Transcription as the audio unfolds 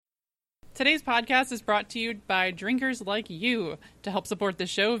Today's podcast is brought to you by drinkers like you. To help support the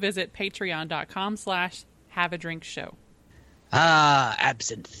show, visit patreon.com/haveadrinkshow. Ah,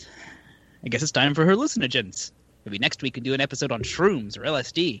 Absinthe. I guess it's time for her hallucinogens. Maybe next week we can do an episode on shrooms or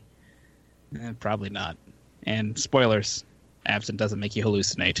LSD. Probably not. And spoilers, Absinthe doesn't make you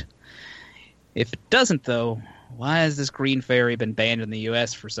hallucinate. If it doesn't, though, why has this green fairy been banned in the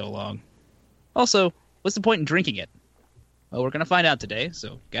U.S. for so long? Also, what's the point in drinking it? Well, we're going to find out today,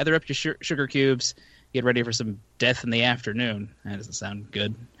 so gather up your sugar cubes, get ready for some death in the afternoon. That doesn't sound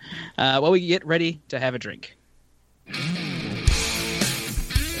good. While we get ready to have a drink.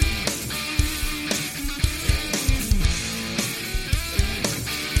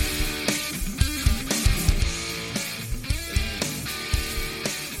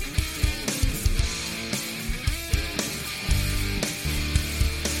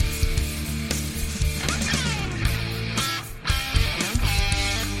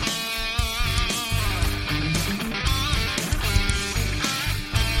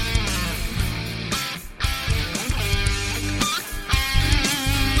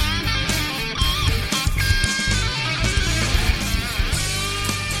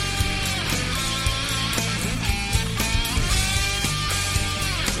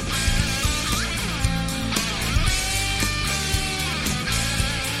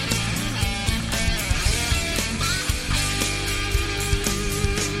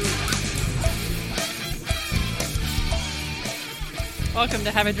 Welcome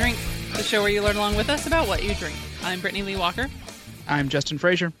to Have a Drink, the show where you learn along with us about what you drink. I'm Brittany Lee Walker. I'm Justin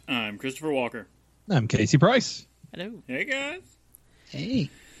Frazier. I'm Christopher Walker. I'm Casey Price. Hello. Hey, guys.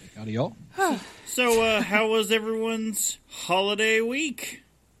 Hey. Howdy, y'all. So, how was everyone's holiday week?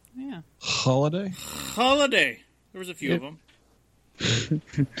 Yeah. Holiday? Holiday. There was a few of them.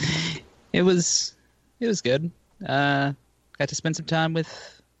 It was good. Got to spend some time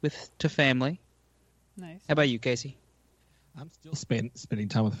with family. Nice. How about you, Casey? I'm still spending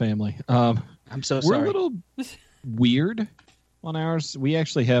time with family. I'm so sorry. We're a little weird on ours. We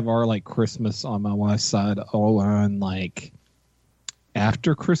actually have our Christmas on my wife's side all on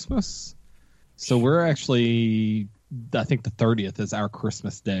after Christmas. So we're actually, I think the 30th is our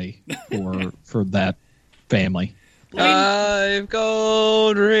Christmas day for that family. 5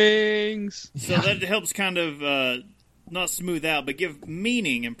 gold rings. So that helps kind of not smooth out, but give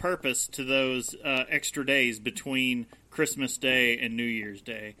meaning and purpose to those extra days between Christmas Day and New Year's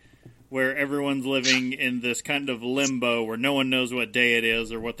Day, where everyone's living in this kind of limbo where no one knows what day it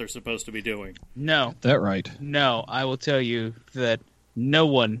is or what they're supposed to be doing. No. That right? No, I will tell you that no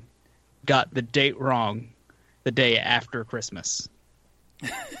one got the date wrong the day after Christmas.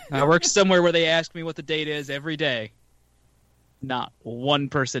 I work somewhere where they ask me what the date is every day. Not one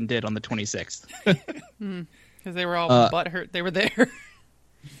person did on the 26th. Because they were all butthurt. They were there.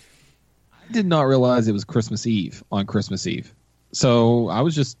 I did not realize it was Christmas Eve on Christmas Eve. So I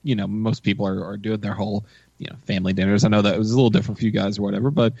was just, most people are doing their whole, family dinners. I know that it was a little different for you guys or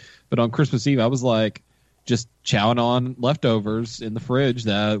whatever, but on Christmas Eve, I was just chowing on leftovers in the fridge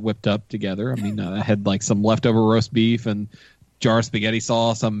that I whipped up together. I mean, I had some leftover roast beef and jar of spaghetti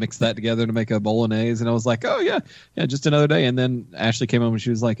sauce. I mixed that together to make a bolognese, and I was like, oh yeah, just another day. And then Ashley came home and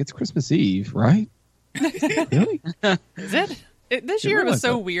she was like, it's Christmas Eve, right? Really? Is it? This year it was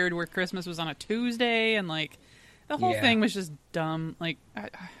so weird where Christmas was on a Tuesday and the whole thing was just dumb. I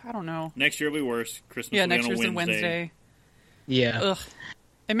don't know. Next year will be worse. Christmas will be next on year's a Wednesday. Yeah. Ugh.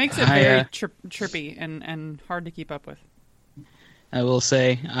 It makes it very trippy and hard to keep up with. I will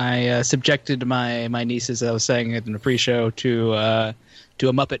say I subjected my nieces, as I was saying in the pre-show, to a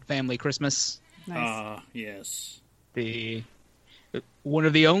Muppet Family Christmas. Nice. Yes. One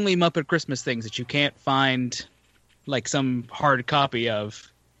of the only Muppet Christmas things that you can't find some hard copy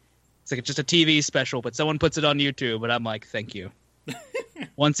of. It's just a TV special, but someone puts it on YouTube, and I'm like, thank you.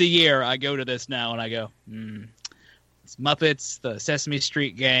 Once a year, I go to this now, and I go, it's Muppets, the Sesame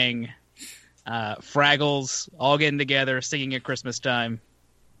Street Gang, Fraggles, all getting together, singing at Christmas time.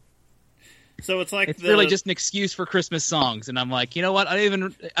 So it's really just an excuse for Christmas songs, and I'm like, you know what?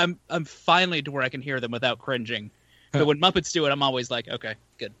 I'm finally to where I can hear them without cringing. But when Muppets do it, I'm always like, okay,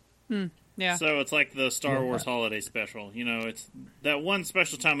 good. Yeah. So it's like the Star Wars holiday special. It's that one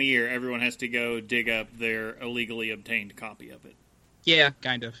special time of year everyone has to go dig up their illegally obtained copy of it. Yeah,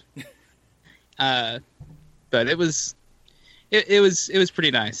 kind of. But it was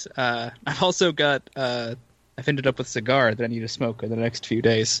pretty nice. I've also got I've ended up with a cigar that I need to smoke in the next few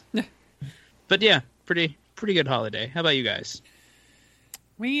days. But yeah, pretty good holiday. How about you guys?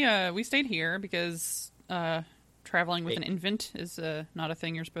 We stayed here because traveling with an infant is not a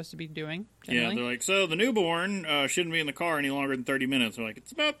thing you're supposed to be doing, generally. Yeah, they're like, so the newborn shouldn't be in the car any longer than 30 minutes. We're like,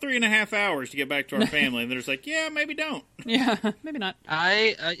 it's about 3.5 hours to get back to our family. And they're just like, yeah, maybe don't. Yeah, maybe not.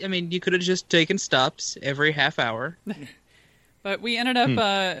 I mean, you could have just taken stops every half hour. But we ended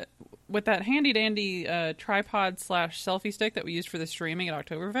up with that handy-dandy tripod/selfie stick that we used for the streaming at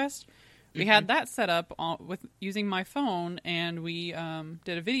Oktoberfest. We had that set up with using my phone, and we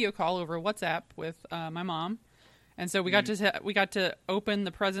did a video call over WhatsApp with my mom. And so we got to open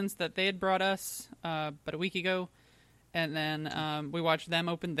the presents that they had brought us about a week ago, and then we watched them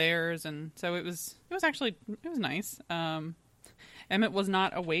open theirs, and so it was nice. Emmett was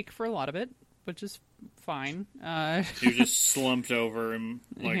not awake for a lot of it, which is fine. He was just slumped over and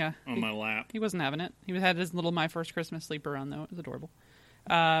on my lap. He wasn't having it. He had his little My First Christmas sleeper on, though. It was adorable.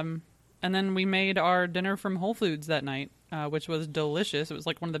 And then we made our dinner from Whole Foods that night, which was delicious. It was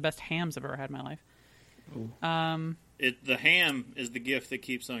like one of the best hams I've ever had in my life. The ham is the gift that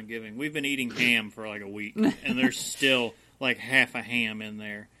keeps on giving. We've been eating ham for like a week, and there's still like half a ham in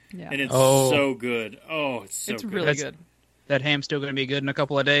there. Yeah. And it's so good. Oh, it's so it's good. really good. That ham's still going to be good in a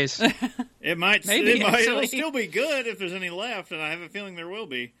couple of days. It might. Maybe, It'll still be good if there's any left, and I have a feeling there will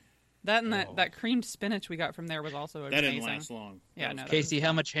be. That and that creamed spinach we got from there was also amazing. That didn't last long. Yeah, no. Casey,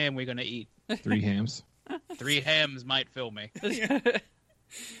 how much ham are we going to eat? 3 hams. 3 hams might fill me. But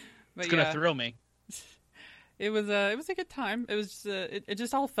It's going to thrill me. It was a good time. It was just, it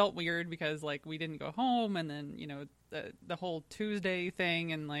just all felt weird because like we didn't go home, and then the whole Tuesday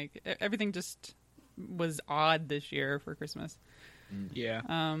thing, and like everything just was odd this year for Christmas. Yeah.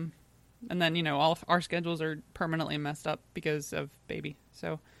 And then all of our schedules are permanently messed up because of baby.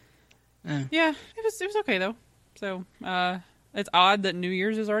 So yeah, it was okay though. So it's odd that New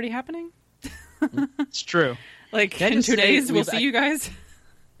Year's is already happening. It's true. Like in 2 days, we'll see you guys.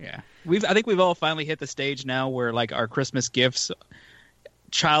 Yeah. I think we've all finally hit the stage now where like our Christmas gifts,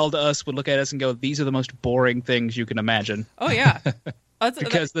 child us would look at us and go, these are the most boring things you can imagine. Oh yeah.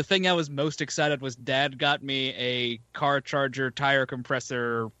 Because the thing I was most excited was Dad got me a car charger, tire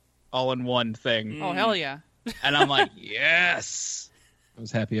compressor, all-in-one thing. Oh hell yeah. And I'm like, yes. I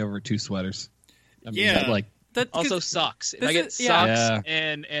was happy over 2 sweaters. I mean, Yeah. like Also socks. If I get socks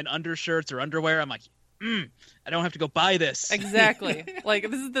and undershirts or underwear, I'm like, I don't have to go buy this. Exactly. Like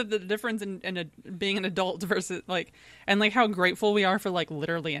this is the difference in being an adult versus like, and like how grateful we are for like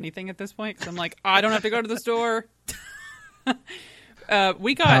literally anything at this point. Because I'm like, I don't have to go to the store.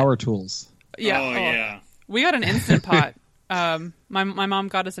 We got power tools. Yeah. Oh yeah. We got an Instant Pot. My mom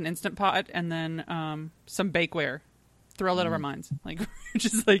got us an Instant Pot and then some bakeware. Thrilled out of our minds. Like we're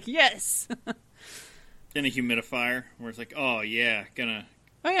just like yes. Then a humidifier where it's like, oh yeah, gonna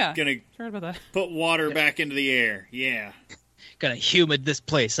Sorry about that. put water back into the air. Yeah. Gonna humid this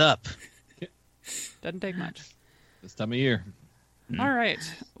place up. Doesn't take much. This time of year. All right.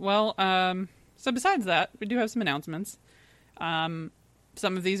 Well, so besides that, we do have some announcements. Some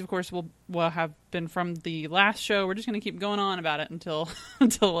of these, of course, will have been from the last show. We're just going to keep going on about it until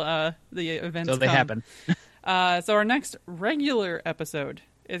the events So they come. happen. So our next regular episode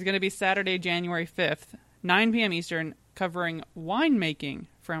is going to be Saturday, January 5th, 9 p.m. Eastern, covering winemaking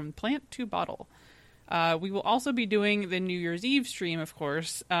from plant to bottle. We will also be doing the New Year's Eve stream, of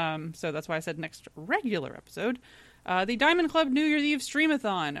course. So that's why I said next regular episode. The Diamond Club New Year's Eve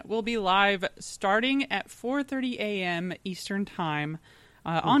Streamathon will be live starting at 4:30 a.m. Eastern Time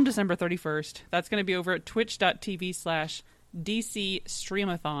on December 31st. That's going to be over at twitch.tv/DC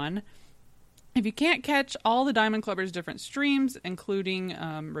Streamathon. If you can't catch all the Diamond Clubbers' different streams, including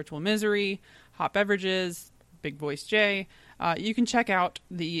Ritual Misery, Hot Beverages, Big Voice J, you can check out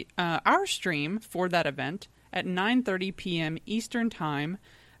our stream for that event at 9:30 p.m. Eastern Time.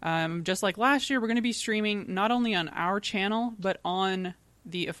 Just like last year, we're going to be streaming not only on our channel, but on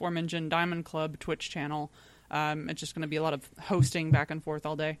the aforementioned Diamond Club Twitch channel. It's just going to be a lot of hosting back and forth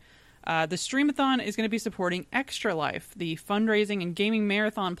all day. The Streamathon is going to be supporting Extra Life, the fundraising and gaming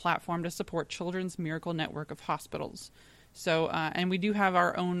marathon platform to support Children's Miracle Network of hospitals. So, and we do have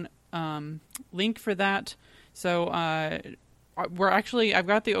our own link for that. So, I've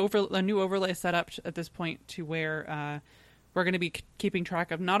got a new overlay set up at this point to where we're going to be keeping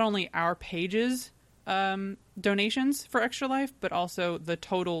track of not only our pages donations for Extra Life, but also the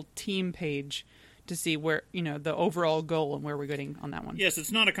total team page to see where, the overall goal and where we're getting on that one. Yes,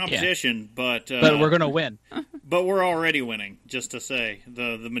 it's not a competition, but we're going to win. But we're already winning, just to say.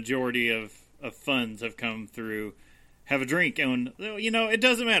 The majority of funds have come through Have a Drink. And, it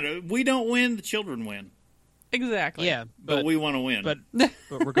doesn't matter. We don't win, the children win. Exactly. Yeah, but we want to win. But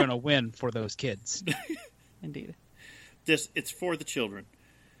we're going to win for those kids. Indeed. It's for the children.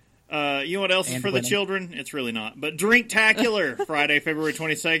 You know what else is And for winning. the children? It's really not. But Drinktacular, Friday, February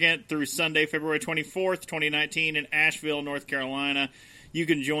 22nd through Sunday, February 24th, 2019 in Asheville, North Carolina. You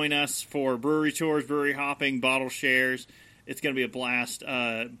can join us for brewery tours, brewery hopping, bottle shares. It's going to be a blast.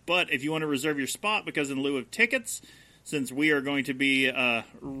 But if you want to reserve your spot, because in lieu of tickets, since we are going to be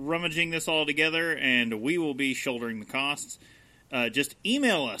rummaging this all together and we will be shouldering the costs, just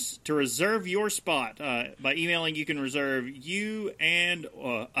email us to reserve your spot. By emailing, you can reserve you and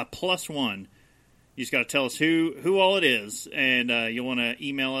a +1. You just got to tell us who all it is, and you'll want to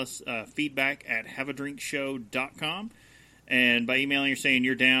email us feedback at haveadrinkshow.com. And by emailing, you're saying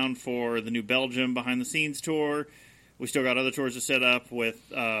you're down for the New Belgium behind-the-scenes tour. We still got other tours to set up with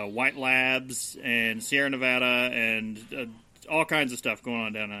White Labs and Sierra Nevada and all kinds of stuff going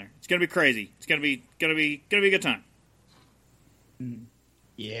on down there. It's gonna be crazy. It's gonna be a good time.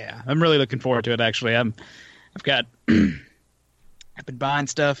 Yeah, I'm really looking forward to it. Actually, I've been buying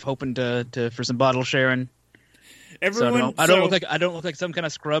stuff, hoping for some bottle sharing. Everyone, I don't look like some kind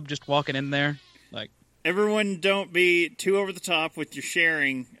of scrub just walking in there. Like, everyone, don't be too over the top with your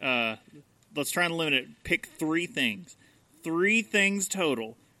sharing. Let's try and limit it. Pick 3 things. 3 things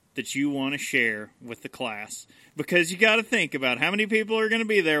total that you want to share with the class. Because you got to think about how many people are going to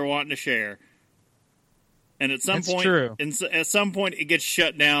be there wanting to share. And at some That's point, true. At some point, it gets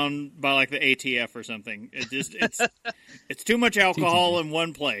shut down by like the ATF or something. It's too much alcohol in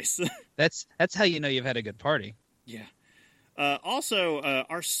one place. that's how you know you've had a good party. Yeah. Also,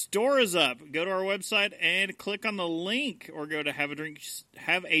 our store is up. Go to our website and click on the link, or go to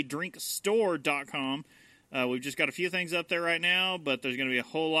haveadrinkstore.com. We've just got a few things up there right now, but there's going to be a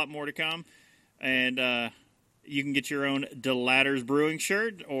whole lot more to come. And you can get your own DeLadders Brewing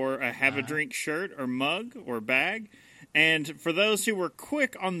shirt, or a Have a Drink shirt, or mug, or bag. And for those who were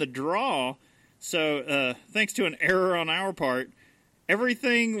quick on the draw, so thanks to an error on our part,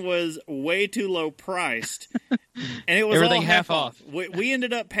 everything was way too low priced. And it was Everything all half off. We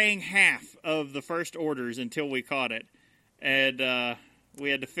ended up paying half of the first orders until we caught it. And we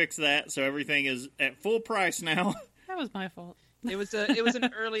had to fix that, so everything is at full price now. That was my fault. It was an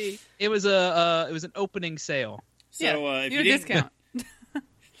opening sale. So Yeah, if you you get a didn't,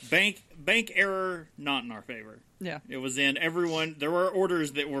 discount. bank error not in our favor. Yeah. It was in everyone. There were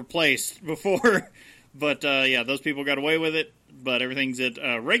orders that were placed before, but yeah, those people got away with it. But everything's at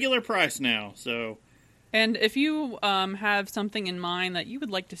regular price now. So, And if you have something in mind that you would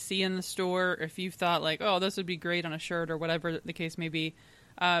like to see in the store, if you thought like, oh, this would be great on a shirt or whatever the case may be,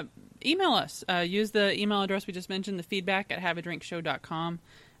 email us. Use the email address we just mentioned, the feedback at haveadrinkshow.com,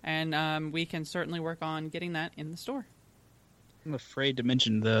 and we can certainly work on getting that in the store. I'm afraid to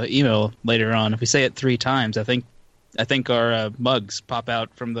mention the email later on. If we say it 3 times, I think our mugs pop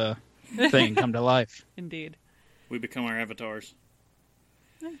out from the thing and come to life. Indeed. we become our avatars.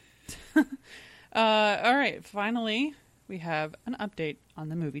 All right, finally, we have an update on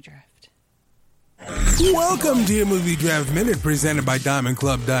the movie draft. Welcome to your Movie Draft Minute presented by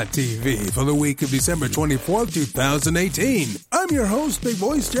DiamondClub.tv for the week of December 24th, 2018. I'm your host, Big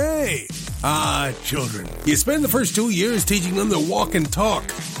Voice Jay. Children. You spend the first 2 years teaching them to walk and talk,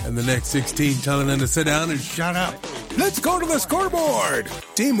 and the next 16 telling them to sit down and shut up. Let's go to the scoreboard.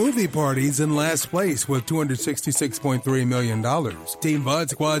 Team Movie Party's in last place with $266.3 million. Team Bud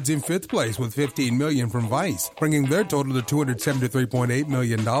Squad's in 5th place with $15 million from Vice, bringing their total to $273.8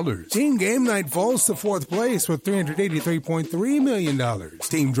 million. Team Game Night falls to 4th place with $383.3 million.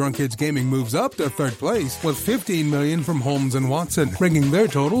 Team Drunk Kids Gaming moves up to 3rd place with $15 million from Holmes and Watson, bringing their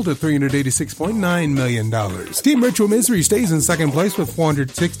total to $386.9 million. Team Ritual Misery stays in 2nd place with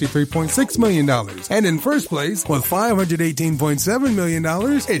 $463.6 million. And in 1st place with $518.7 million,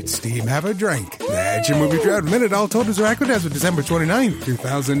 it's Team Have a Drink. That's your Movie Draft Minute. All totals are accurate as of December 29th,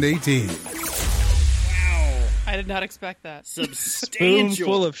 2018. I did not expect that. Substantial.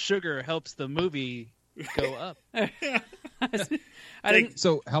 Spoonful of sugar helps the movie go up. I didn't.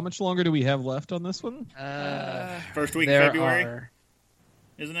 So, how much longer do we have left on this one? First week of There February, are...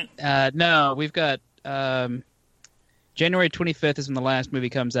 isn't it? No, we've got January 25th is when the last movie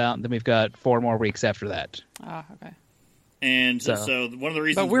comes out, and then we've got 4 more weeks after that. Okay. And so So- one of the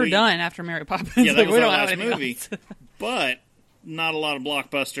reasons But we're done after Mary Poppins. Yeah, that Like, was we our don't have last anything movie. else. But not a lot of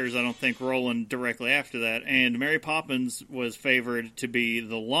blockbusters, I don't think, rolling directly after that. And Mary Poppins was favored to be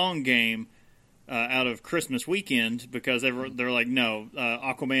the long game out of Christmas weekend because they're like, no,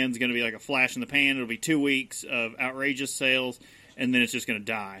 Aquaman's going to be like a flash in the pan. It'll be 2 weeks of outrageous sales, and then it's just going to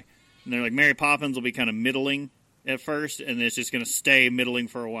die. And they're like, Mary Poppins will be kind of middling at first, and then it's just going to stay middling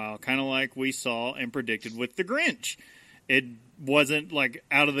for a while, kind of like we saw and predicted with The Grinch. It wasn't like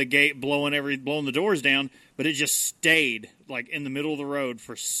out of the gate blowing the doors down, but it just stayed like in the middle of the road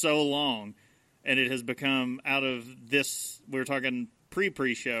for so long, and it has become out of this. We were talking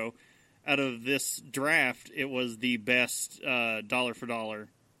pre-show. Out of this draft, it was the best dollar for dollar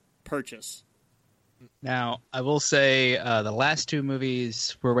purchase. Now, I will say the last two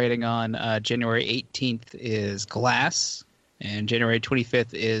movies we're waiting on, January 18th is Glass, and January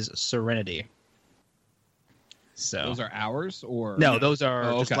 25th is Serenity. So Those are ours, or no, those are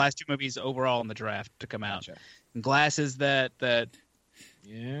Oh, just the okay. last two movies overall in the draft to come out. Gotcha. And Glass is that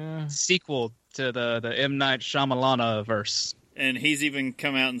Yeah. sequel to the M. Night Shyamalan verse. And he's even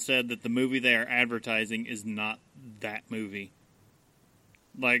come out and said that the movie they are advertising is not that movie.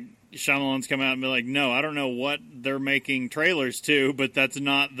 Like, Shyamalan's come out and be like, no, I don't know what they're making trailers to, but that's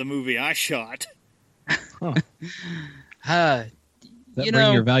not the movie I shot. That You bring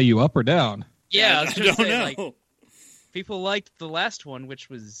know- your value up or down? Yeah, I I was gonna don't say, know. like, people liked the last one, which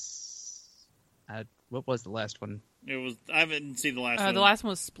was what was the last one? It was. I haven't seen the last one. The last one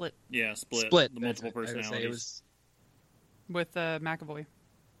was Split Yeah, Split. Split. The multiple That's it. I was gonna say, personalities. it was, with McAvoy.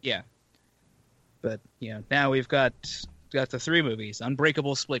 yeah. But now we've got the three movies: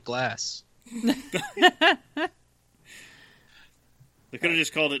 Unbreakable, Split, Glass. They could have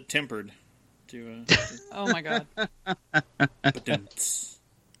just called it Tempered. Oh my god.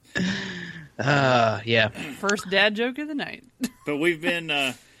 Yeah. First dad joke of the night. But we've been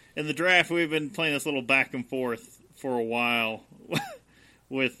in the draft. We've been playing this little back and forth for a while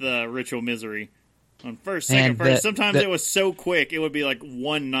with Ritual Misery on first, second, And first. Sometimes it was so quick; it would be like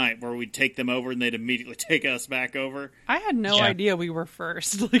one night where we'd take them over, and they'd immediately take us back over. I had no Yeah. idea we were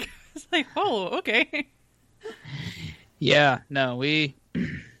first. Like, I was like, oh, okay. Yeah. No, we.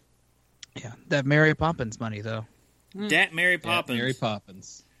 Yeah, that Mary Poppins money though. Dat Mary Poppins. Mary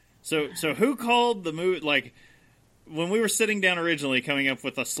Poppins. So who called the movie? Like when we were sitting down originally, coming up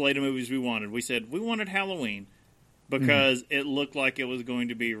with a slate of movies we wanted, we said we wanted Halloween because it looked like it was going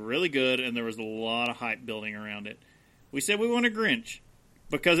to be really good, and there was a lot of hype building around it. We said we wanted Grinch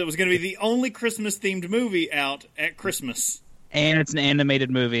because it was going to be the only Christmas themed movie out at Christmas. And it's an animated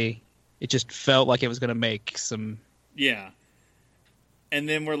movie. It just felt like it was going to make some. Yeah. And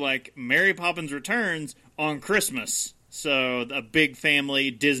then we're like, Mary Poppins Returns on Christmas. So a big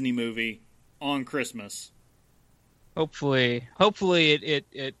family Disney movie on Christmas. Hopefully,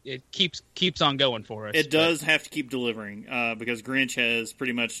 it keeps on going for us. It does have to keep delivering because Grinch has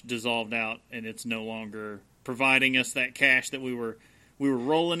pretty much dissolved out, and it's no longer providing us that cash that we were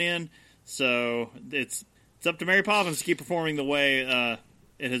rolling in. So it's up to Mary Poppins to keep performing the way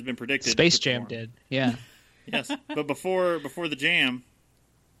it has been predicted. Space to Jam perform. did. Yeah. Yes, but before the jam,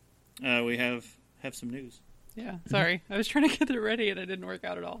 we have some news. Yeah, sorry. I was trying to get it ready and it didn't work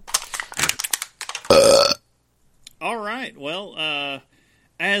out at all. All right. Well,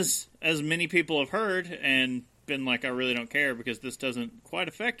 as many people have heard and been like, I really don't care because this doesn't quite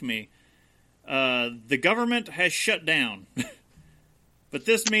affect me. The government has shut down, but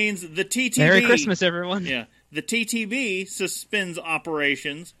this means the TTB. Merry Christmas, everyone. Yeah, the TTB suspends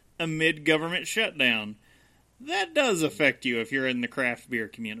operations amid government shutdown. That does affect you if you're in the craft beer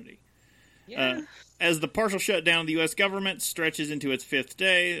community. Yeah. As the partial shutdown of the U.S. government stretches into its fifth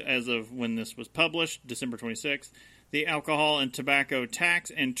day, as of when this was published, December 26th, the Alcohol and Tobacco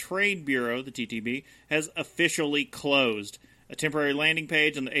Tax and Trade Bureau, the TTB, has officially closed. A temporary landing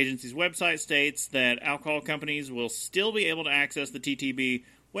page on the agency's website states that alcohol companies will still be able to access the TTB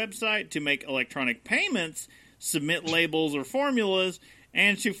website to make electronic payments, submit labels or formulas,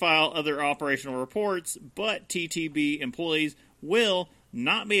 and to file other operational reports, but TTB employees will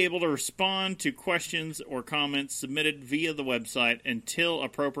not be able to respond to questions or comments submitted via the website until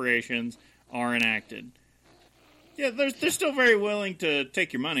appropriations are enacted. Yeah, they're still very willing to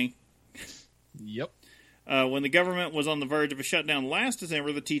take your money. Yep. When the government was on the verge of a shutdown last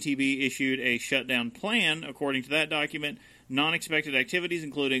December, the TTB issued a shutdown plan. According to that document, non-expected activities,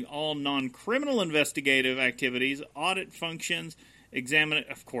 including all non-criminal investigative activities, audit functions,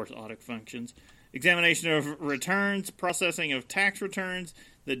 examination of returns, processing of tax returns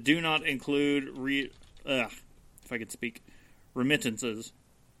that do not include remittances.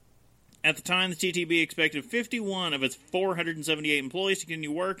 At the time, the TTB expected 51 of its 478 employees to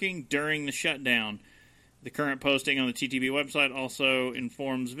continue working during the shutdown. The current posting on the TTB website also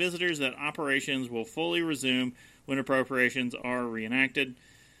informs visitors that operations will fully resume when appropriations are reenacted.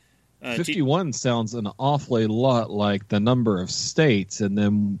 51 sounds an awfully lot like the number of states and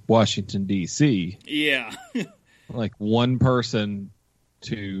then Washington, D.C. Yeah. Like one person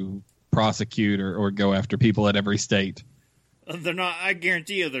to prosecute or go after people at every state. They're not. I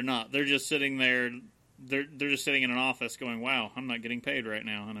guarantee you they're not. They're just sitting there they're just sitting in an office going, wow, I'm not getting paid right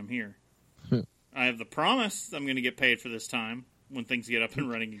now, and I'm here. I have the promise I'm going to get paid for this time when things get up and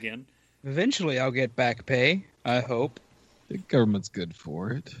running again. Eventually, I'll get back pay. I hope. The government's good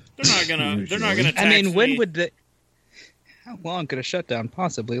for it. They're not gonna. They're not gonna. Tax I mean, when me. would the? How long could a shutdown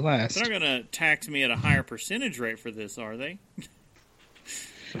possibly last? They're not gonna tax me at a higher percentage rate for this, are they?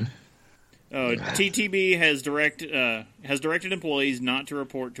 TTB has directed employees not to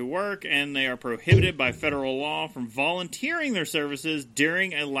report to work, and they are prohibited by federal law from volunteering their services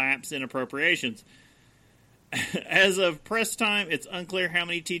during a lapse in appropriations. As of press time, it's unclear how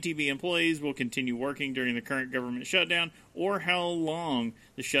many TTB employees will continue working during the current government shutdown or how long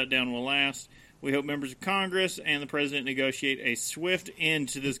the shutdown will last. We hope members of Congress and the President negotiate a swift end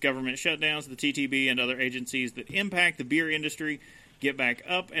to this government shutdown so the TTB and other agencies that impact the beer industry get back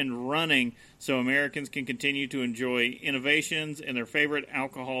up and running so Americans can continue to enjoy innovations in their favorite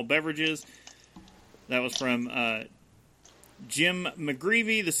alcohol beverages. That was from Jim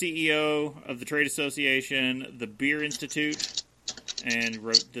McGreevy, the CEO of the trade association, the Beer Institute, and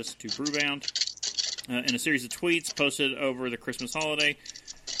wrote this to Brewbound. In a series of tweets posted over the Christmas holiday,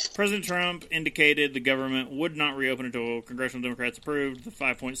 President Trump indicated the government would not reopen until congressional Democrats approved the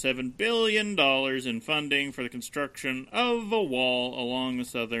 $5.7 billion in funding for the construction of a wall along the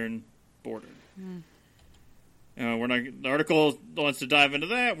southern border. The article wants to dive into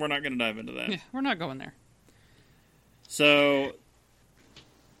that. We're not going to dive into that. Yeah, we're not going there. So,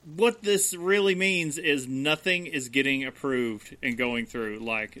 what this really means is nothing is getting approved and going through.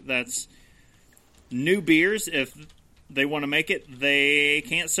 Like, that's new beers. If they want to make it, they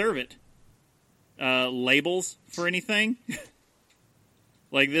can't serve it. Labels for anything.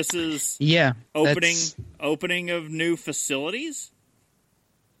 Like, this is opening of new facilities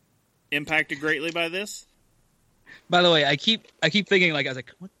impacted greatly by this. By the way, I keep thinking, like, I was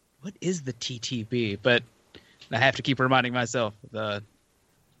like, what is the TTB? But I have to keep reminding myself the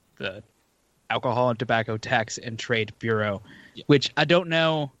Alcohol and Tobacco Tax and Trade Bureau, which I don't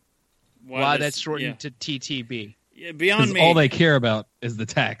know why that's shortened to TTB. Yeah, beyond me, all they care about is the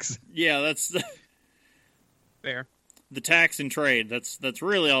tax. Yeah, that's fair. The tax and trade. That's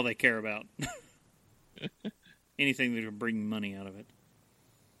really all they care about. Anything that will bring money out of it.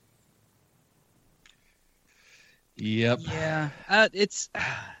 Yep. Yeah, it's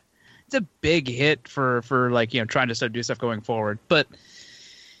a big hit for like, trying to do stuff going forward. But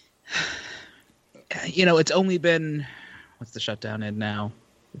it's only been, what's the shutdown in now?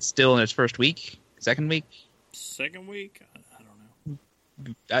 It's still in its first week, second week. Second week? I don't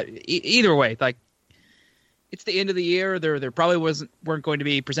know. Either way, like, it's the end of the year. There probably weren't going to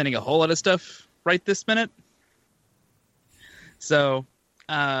be presenting a whole lot of stuff right this minute. So,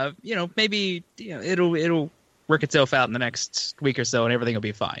 maybe it'll work itself out in the next week or so, and everything will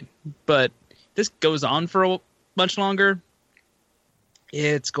be fine. But this goes on for much longer,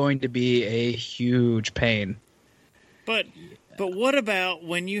 it's going to be a huge pain. But what about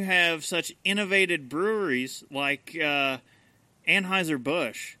when you have such innovative breweries like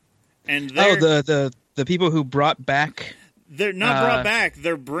Anheuser-Busch? And the people who brought back... They're not brought back.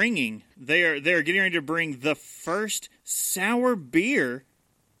 They're bringing... They're getting ready to bring the first sour beer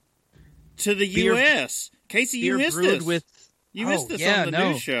to the U.S. Casey, you missed this. You missed this on the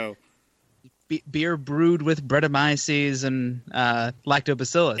news show. Beer brewed with Brettanomyces and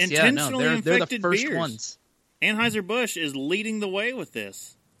lactobacillus. Intentionally they're the first beers. ones. Anheuser-Busch is leading the way with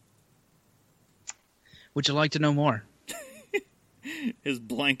this. Would you like to know more? His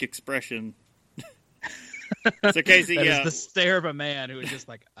blank expression. So, Casey, that is the stare of a man who is just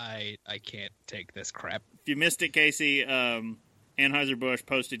like, I can't take this crap. If you missed it, Casey, Anheuser-Busch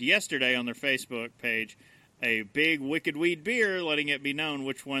posted yesterday on their Facebook page a big Wicked Weed beer, letting it be known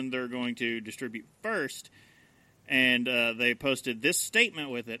which one they're going to distribute first. And they posted this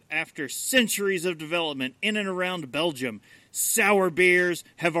statement with it. After centuries of development in and around Belgium, sour beers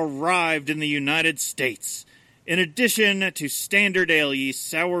have arrived in the United States. In addition to standard ale yeast,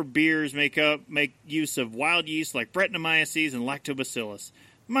 sour beers make use of wild yeast like Brettanomyces and lactobacillus,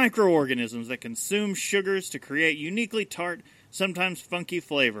 microorganisms that consume sugars to create uniquely tart, sometimes funky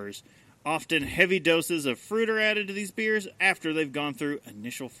flavors. Often heavy doses of fruit are added to these beers after they've gone through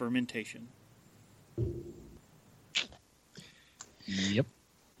initial fermentation. Yep.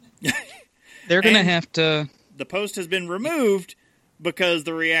 They're going to have to... The post has been removed because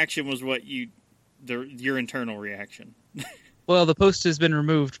the reaction was your internal reaction. Well, the post has been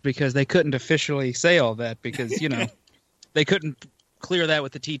removed because they couldn't officially say all that because, they couldn't clear that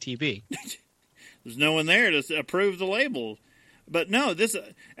with the TTB. There's no one there to approve the label. But no, this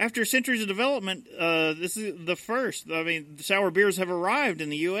after centuries of development, this is the first. I mean, sour beers have arrived in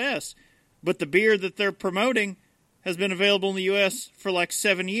the U.S. But the beer that they're promoting has been available in the U.S. for like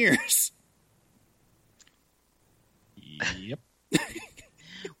 7 years. Yep.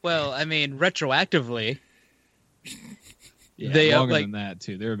 Well, I mean, retroactively, Yeah, they longer like than that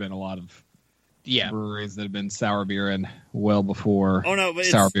too. There have been a lot of yeah. breweries that have been sour beer in well before Oh, no, but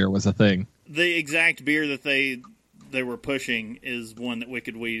sour it's beer was a thing. the exact beer that they were pushing is one that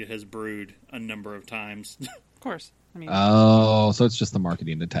Wicked Weed has brewed a number of times. Of course. I mean, Oh, so it's just the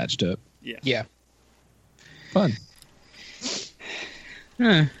marketing attached to it. Yeah. Yeah. Fun.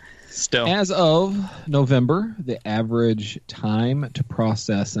 Still. As of November, the average time to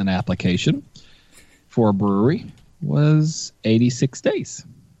process an application for a brewery was 86 days.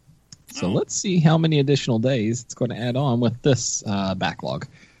 So let's see how many additional days it's going to add on with this backlog.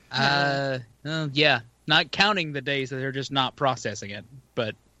 Yeah. Not counting the days that they're just not processing it,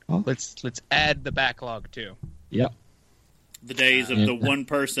 but let's add the backlog too. Yep. The days of the one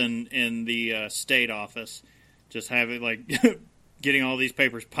person in the state office just having, like, getting all these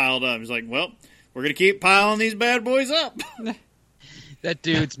papers piled up. He's like, well, we're going to keep piling these bad boys up. That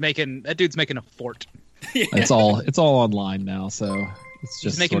dude's making a fort. Yeah. It's all online now, so it's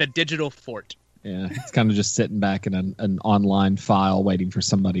just He's making a digital fort. Yeah, it's kind of just sitting back in an online file waiting for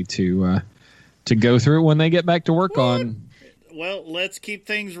somebody to go through it when they get back to work on. Well, let's keep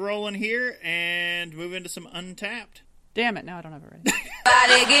things rolling here and move into some Untapped. damn it, now I don't have it ready.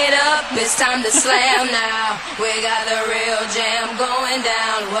 Everybody get up, it's time to slam now. We got the real jam going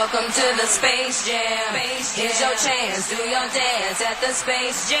down. Welcome to the Space Jam. Here's your chance, do your dance at the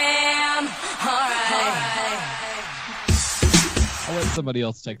Space Jam. Alright. I'll let somebody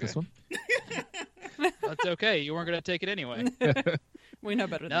else take this one. That's okay. You weren't going to take it anyway. We know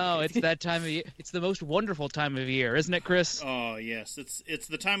better than No, that. it's that time of year. It's the most wonderful time of year, isn't it, Chris? Oh, yes. It's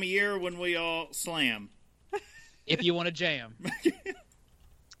the time of year when we all slam. If you want to jam.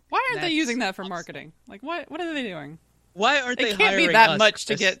 Why aren't they That's using that for awesome. marketing? Like, what are they doing? Why aren't they It can't be hiring that us, much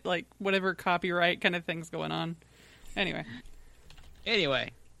to Chris? get, like, whatever copyright kind of things going on. Anyway.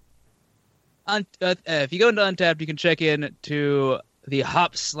 Anyway, if you go into Untapped, you can check in to the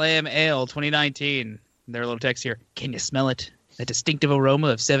Hop Slam Ale 2019. Their little text here. Can you smell it? A distinctive aroma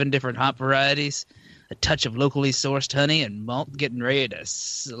of 7 different hop varieties, a touch of locally sourced honey and malt getting ready to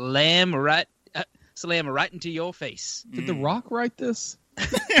slam right into your face. Did The Rock write this?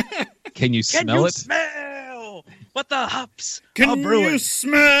 Can you Can smell you it? smell what the hops are Can brewing? you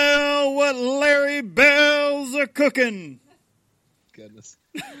smell what Larry Bells are cooking? Goodness.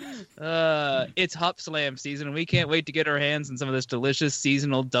 It's Hop Slam season, and we can't wait to get our hands on some of this delicious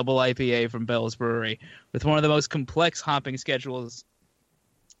seasonal double IPA from Bell's Brewery. With one of the most complex hopping schedules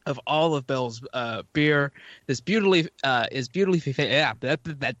of all of Bell's beer, this This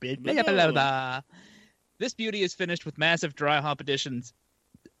beauty is finished with massive dry hop additions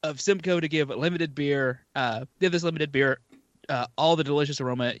of Simcoe to give this limited beer all the delicious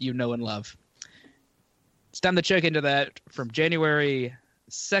aroma you know and love. It's time to check into that from January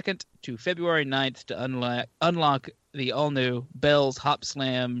 2nd to February 9th to unlock the all-new Bell's Hop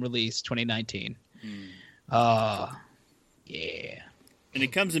Slam release 2019. Yeah. And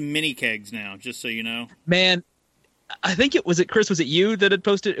it comes in mini kegs now, just so you know. Man, I think it was you that had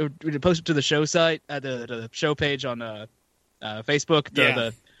posted to the show site, the show page on Facebook,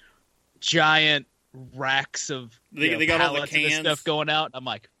 the giant racks of They got all the pallets of this cans. stuff going out. I'm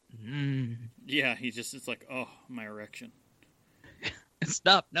like, Yeah, it's like, oh, my erection.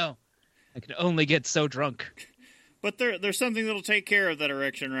 stop, no. I can only get so drunk. But there's something that'll take care of that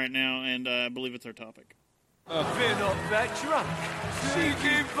erection right now, and I believe it's our topic. We're not that drunk.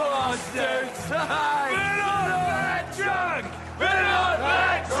 Cheeky bastards. We're not that drunk. We're not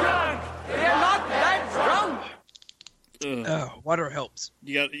that drunk. We're not that drunk. Ugh. Oh, water helps.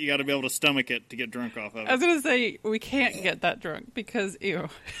 You got to be able to stomach it to get drunk off of I was it. going to say, we can't get that drunk because, ew.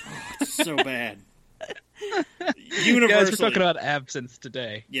 It's so bad. Guys, Universally, we're talking about absinthe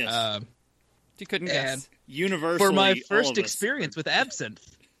today. Yes. You couldn't And guess. universally, for my all first of us. experience with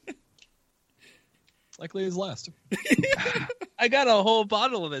absinthe, Likely his last. I got a whole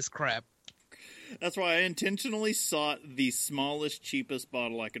bottle of this crap. That's why I intentionally sought the smallest, cheapest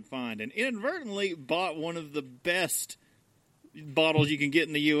bottle I could find, and inadvertently bought one of the best bottles you can get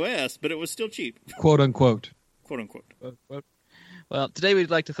in the U.S., but it was still cheap, Quote unquote. quote unquote. Well, today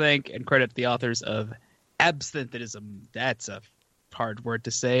we'd like to thank and credit the authors of Absintheism. That's a hard word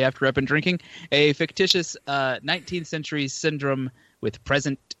to say after I've been drinking. A fictitious 19th century syndrome with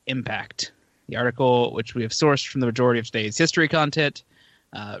present impact. The article, which we have sourced from the majority of today's history content,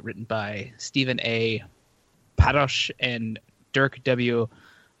 written by Stephen A. Padosh and Dirk W.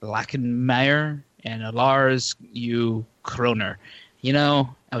 Lachenmeyer and Lars U. Kroner. You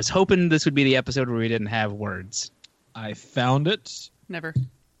know, I was hoping this would be the episode where we didn't have words. I found it. Never.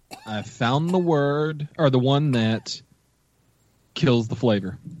 I found the word, or the one that kills the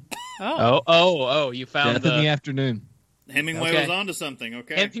flavor. Oh. You found Death in the afternoon. Hemingway Okay. was onto something.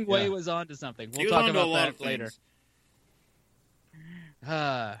 Okay. Hemingway Yeah. was onto something. He We'll was talk onto a about lot of that later.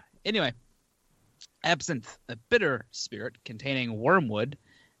 things. Absinthe, a bitter spirit containing wormwood,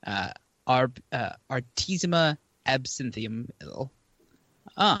 Artemisia absinthium.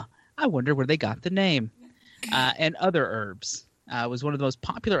 I wonder where they got the name. And other herbs. Was one of the most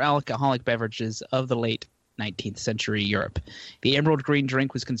popular alcoholic beverages of the late 19th century Europe. The emerald green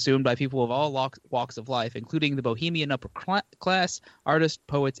drink was consumed by people of all walks of life, including the bohemian upper class, artists,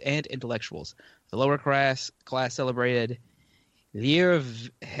 poets, and intellectuals. The lower class celebrated L'heure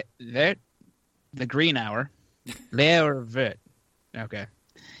verte, the green hour. L'heure verte. Okay.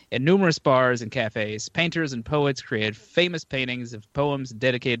 In numerous bars and cafes, painters and poets created famous paintings of poems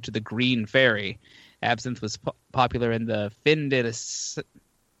dedicated to the Green Fairy. Absinthe was popular in the Fin de la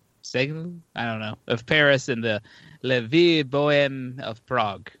of Paris and the La Vie Bohème of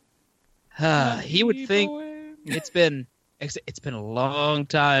Prague. He would think it's been a long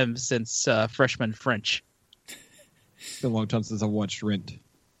time since freshman French. It's been a long time since I watched Rent.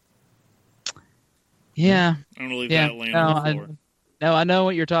 Yeah. I'm gonna leave Yeah. that laying on the floor. No, I know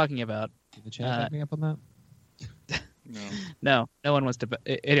what you're talking about. Did the chat back me up on that? No. No one wants to.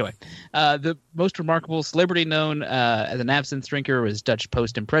 Anyway, the most remarkable celebrity known as an absinthe drinker was Dutch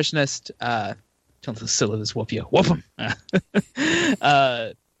post-impressionist. Tell the silly this whoop you. Whoop him.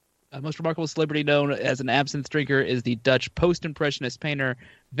 Most remarkable celebrity known as an absinthe drinker is the Dutch post-impressionist painter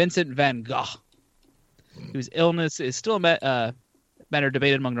Vincent van Gogh, whose illness is still a matter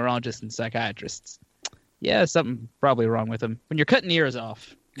debated among neurologists and psychiatrists. Yeah, something probably wrong with him. When you're cutting ears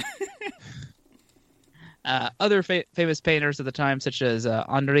off. Other famous painters of the time, such as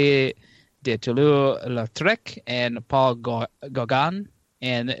André de Toulouse-Lautrec and Paul Gauguin,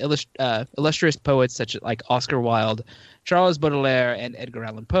 and illustrious poets such as like Oscar Wilde, Charles Baudelaire, and Edgar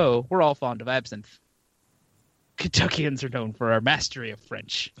Allan Poe, were all fond of absinthe. Kentuckians are known for our mastery of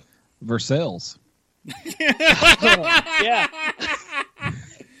French. Versailles. Yeah.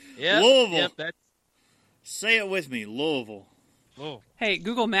 Louisville. Yep, that's... Say it with me, Louisville. Oh. Hey,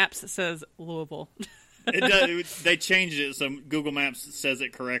 Google Maps says Louisville. It does, they changed it so Google Maps says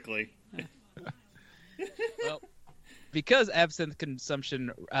it correctly. Well, because absinthe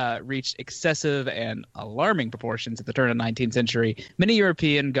consumption reached excessive and alarming proportions at the turn of the 19th century, many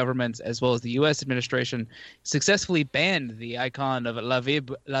European governments, as well as the U.S. administration, successfully banned the icon of La Vie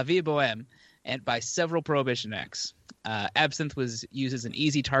Bohème and by several prohibition acts. Absinthe was used as an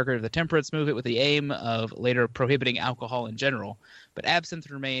easy target of the temperance movement with the aim of later prohibiting alcohol in general, but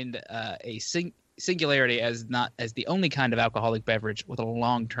absinthe remained a singularity as the only kind of alcoholic beverage with a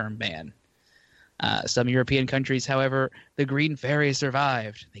long-term ban. Some European countries, however, the Green Fairy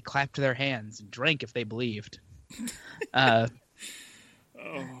survived. They clapped their hands and drank if they believed. But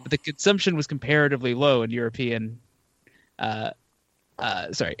the consumption was comparatively low in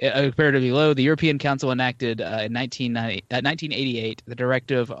comparatively low. The European Council enacted in 1988 the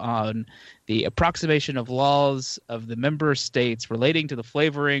directive on the approximation of laws of the member states relating to the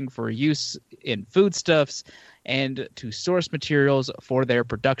flavoring for use in foodstuffs and to source materials for their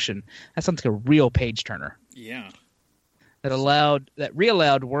production. That sounds like a real page turner. Yeah. That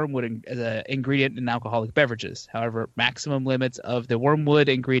re-allowed wormwood as an ingredient in alcoholic beverages. However, maximum limits of the wormwood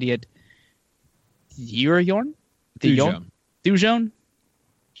ingredient Thujon?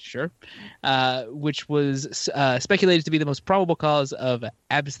 Sure. Which was speculated to be the most probable cause of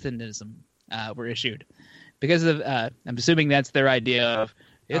abstinentism were issued. Because of, I'm assuming that's their idea of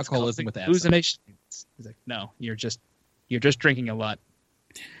Alcoholism with hallucination. It's like, no, you're just drinking a lot.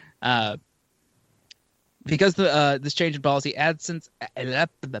 Because this change in policy, absinthe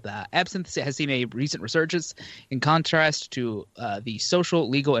has seen a recent resurgence in contrast to the social,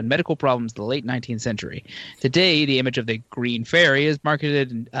 legal, and medical problems of the late 19th century. Today, the image of the Green Fairy is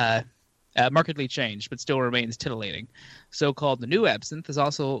markedly changed, but still remains titillating. So-called the new absinthe is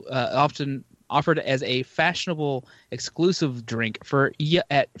also often offered as a fashionable exclusive drink for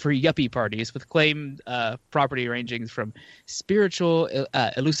yuppie parties with claimed property ranging from spiritual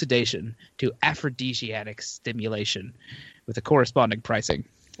elucidation to aphrodisiac stimulation with a corresponding pricing.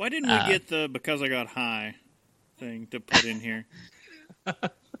 Why didn't we get the because I got high thing to put in here?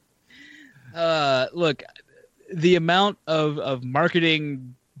 Look, the amount of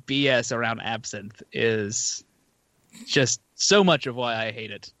marketing BS around absinthe is just so much of why I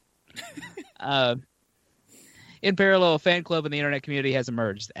hate it. In parallel, a fan club in the internet community has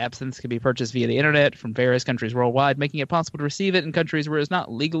emerged. Absinthe can be purchased via the internet from various countries worldwide, making it possible to receive it in countries where it's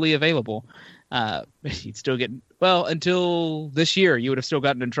not legally available. You'd still get, well, until this year, you would have still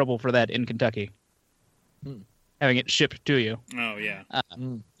gotten in trouble for that in Kentucky. Having it shipped to you. Oh, yeah.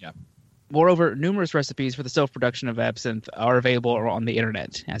 Yeah. Moreover, numerous recipes for the self-production of absinthe are available on the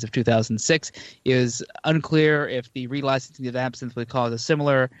internet. As of 2006, it is unclear if the relicensing of absinthe would cause a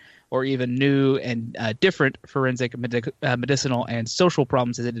similar or even new and different forensic, medicinal, and social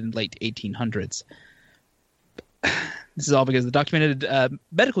problems as it did in the late 1800s. This is all because the documented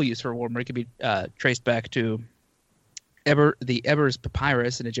medical use for wormwood can be traced back to the Ebers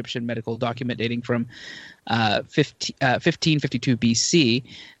Papyrus, an Egyptian medical document dating from 1552 BC,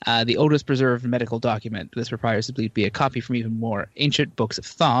 the oldest preserved medical document. This papyrus is believed to be a copy from even more ancient books of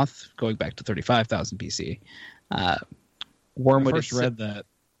Thoth, going back to 35,000 BC. Wormwood. I first read that.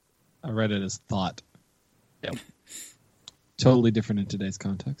 I read it as thought. Yep. Totally different in today's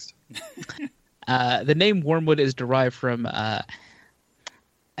context. The name wormwood is derived from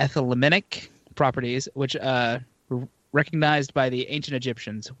ethylaminic properties, which recognized by the ancient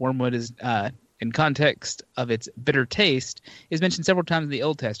Egyptians. Wormwood is, in context of its bitter taste, is mentioned several times in the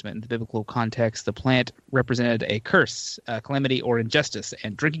Old Testament. In the biblical context, the plant represented a curse, a calamity, or injustice,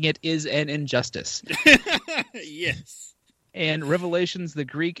 and drinking it is an injustice. Yes. In Revelations, the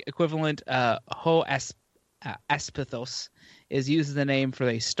Greek equivalent aspithos is used as the name for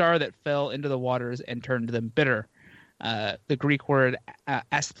a star that fell into the waters and turned them bitter. The Greek word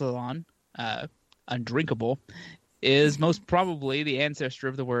asphalon, undrinkable, is most probably the ancestor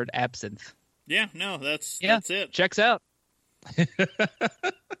of the word absinthe. Yeah, no, that's it. Checks out.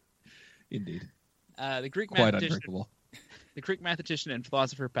 Indeed. The Greek Quite mathematician, undrinkable. the Greek mathematician and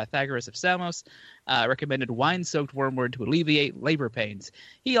philosopher Pythagoras of Samos recommended wine-soaked wormwood to alleviate labor pains.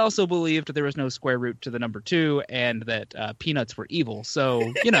 He also believed there was no square root to the number 2 and that peanuts were evil.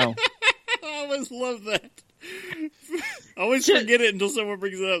 So, you know. I always love that. I always forget it until someone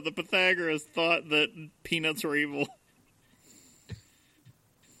brings it up. The Pythagoras thought that peanuts were evil.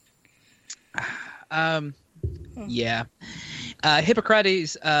 Yeah.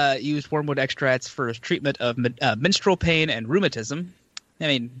 Hippocrates used wormwood extracts for his treatment of menstrual pain and rheumatism. I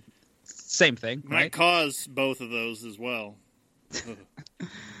mean, same thing, Might right? cause both of those as well.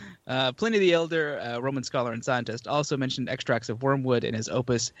 Pliny the Elder, a Roman scholar and scientist, also mentioned extracts of wormwood in his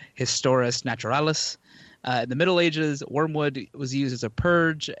opus Historis Naturalis. In the Middle Ages, wormwood was used as a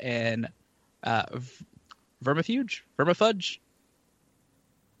purge and vermifuge?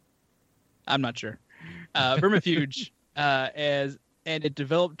 I'm not sure. Vermifuge, and it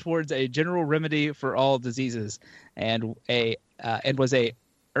developed towards a general remedy for all diseases, and was a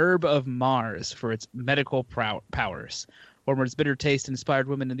herb of Mars for its medical powers. Wormwood's bitter taste inspired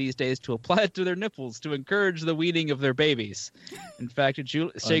women in these days to apply it to their nipples to encourage the weaning of their babies. In fact,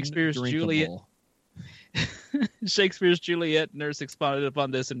 Shakespeare's Juliet nurse expounded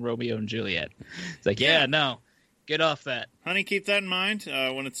upon this in Romeo and Juliet. It's like, yeah, no, get off that. Honey, keep that in mind.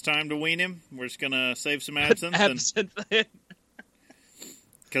 When it's time to wean him, we're just going to save some absinthe.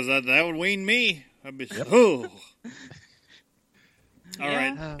 Because that would wean me. I'd be, All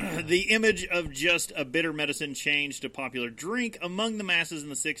right. The image of just a bitter medicine changed to popular drink among the masses in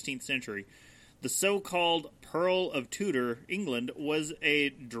the 16th century. The so-called Pearl of Tudor, England, was a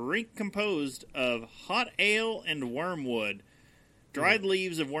drink composed of hot ale and wormwood. Dried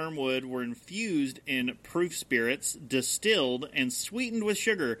leaves of wormwood were infused in proof spirits, distilled, and sweetened with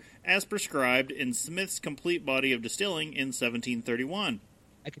sugar, as prescribed in Smith's Complete Body of Distilling in 1731.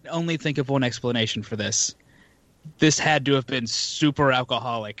 I can only think of one explanation for this. This had to have been super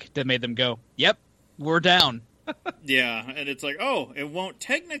alcoholic that made them go, yep, we're down. Yeah, and it's like, oh, it won't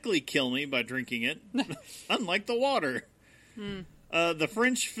technically kill me by drinking it, unlike the water. The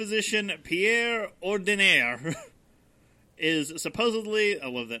French physician Pierre Ordinaire is supposedly, I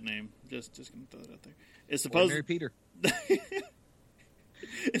love that name, just going to throw that out there, Ordinary Peter.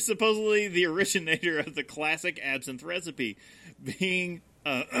 is supposedly the originator of the classic absinthe recipe, being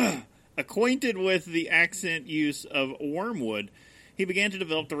acquainted with the accent use of wormwood. He began to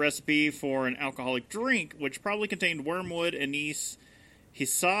develop the recipe for an alcoholic drink, which probably contained wormwood, anise,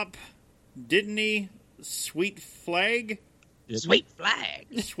 hyssop, dittany, sweet flag,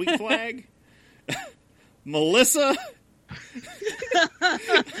 Melissa,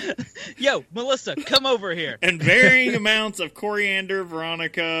 Yo, Melissa, come over here. and varying amounts of coriander,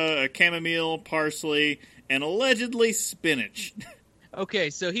 veronica, chamomile, parsley, and allegedly spinach. Okay,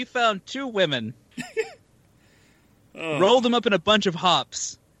 so he found 2 women, rolled them up in a bunch of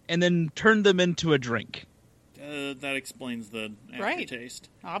hops, and then turned them into a drink. That explains the aftertaste.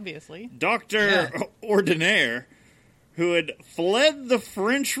 Obviously. Dr. Ordinaire who had fled the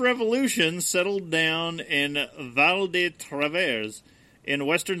French Revolution, settled down in Val de Travers in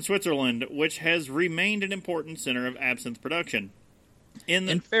western Switzerland, which has remained an important center of absinthe production.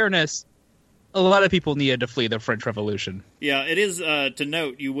 In fairness, a lot of people needed to flee the French Revolution. Yeah, it is to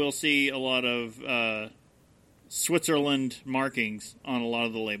note, you will see a lot of Switzerland markings on a lot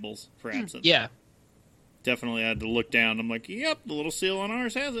of the labels for absinthe. Yeah. Definitely had to look down. I'm like, yep, the little seal on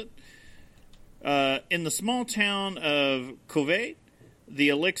ours has it. In the small town of Cauvet, the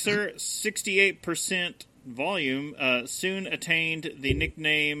elixir, 68% volume, soon attained the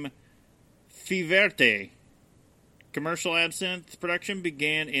nickname Fiverte. Commercial absinthe production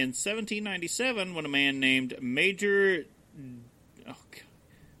began in 1797 when a man named Major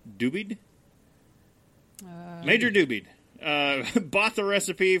Dubid? Major Dubid bought the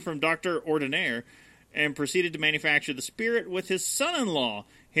recipe from Dr. Ordinaire and proceeded to manufacture the spirit with his son-in-law,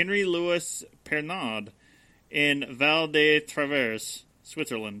 Henry Louis Pernod, in Val de Travers,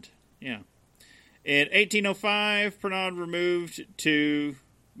 Switzerland. Yeah. In 1805, Pernod moved to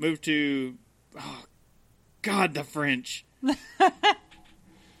oh, God, the French.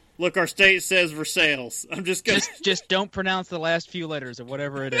 Look, our state says Versailles. I'm just gonna just don't pronounce the last few letters of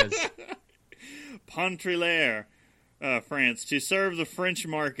whatever it is. Pontrelaire, France, to serve the French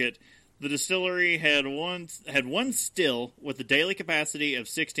market. The distillery had one still with a daily capacity of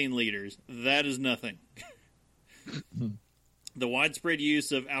 16 liters. That is nothing. The widespread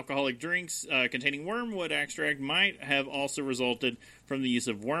use of alcoholic drinks containing wormwood extract might have also resulted from the use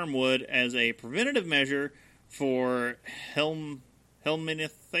of wormwood as a preventative measure for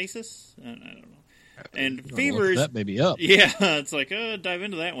helminthiasis? I don't know. And fevers. That may be up. Yeah, it's like, dive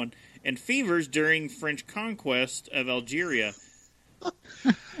into that one. And fevers during French conquest of Algeria.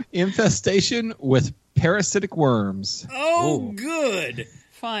 Infestation with parasitic worms. Oh, good.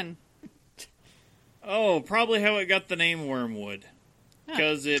 Fun. Oh, probably how it got the name wormwood.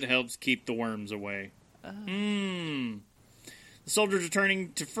 Because it helps keep the worms away. The soldiers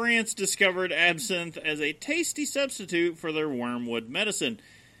returning to France discovered absinthe as a tasty substitute for their wormwood medicine.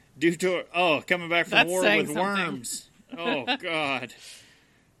 Due to, coming back from war with worms. Oh, God.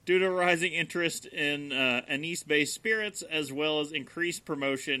 Due to rising interest in anise-based spirits, as well as increased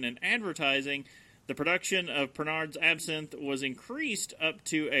promotion and advertising, the production of Pernod's absinthe was increased up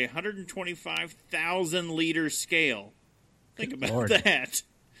to a 125,000-liter scale. Think about that.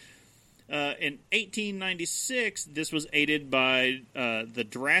 In 1896, this was aided by the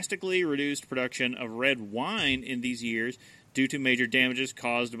drastically reduced production of red wine in these years due to major damages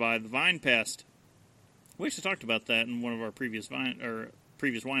caused by the vine pest. We actually talked about that in one of our previous wine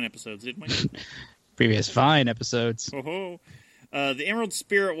episodes, didn't we? Previous vine episodes. The Emerald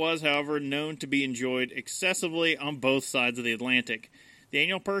Spirit was, however, known to be enjoyed excessively on both sides of the Atlantic. The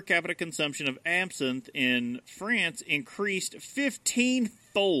annual per capita consumption of absinthe in France increased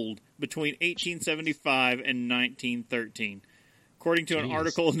 15-fold between 1875 and 1913. According to an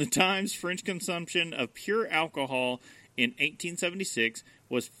article in the Times, French consumption of pure alcohol in 1876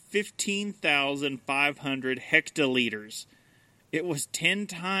 was 15,500 hectoliters. It was 10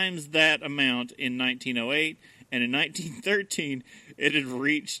 times that amount in 1908, and in 1913, it had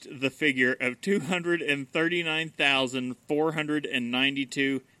reached the figure of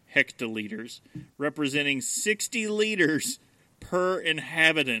 239,492 hectoliters, representing 60 liters per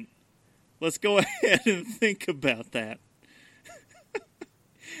inhabitant. Let's go ahead and think about that.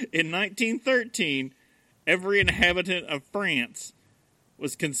 In 1913, every inhabitant of France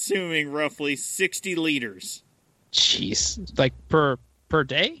was consuming roughly 60 liters. Jeez. Like per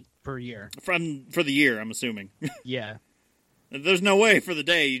day? Per year? For the year, I'm assuming. Yeah. There's no way for the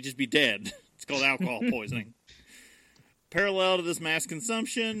day you'd just be dead. It's called alcohol poisoning. Parallel to this mass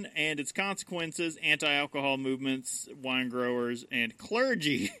consumption and its consequences, anti-alcohol movements, wine growers, and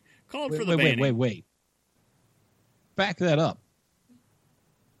clergy called for the banning. Wait. Back that up.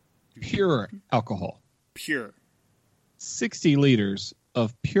 Pure alcohol. Pure. 60 liters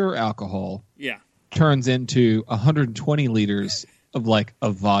of pure alcohol. Yeah. Turns into 120 liters of like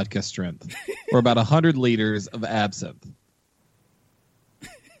a vodka strength, or about 100 liters of absinthe.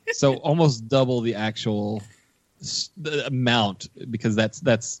 So almost double the actual amount, because that's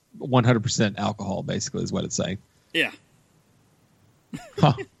 100% alcohol, basically, is what it's saying. Yeah.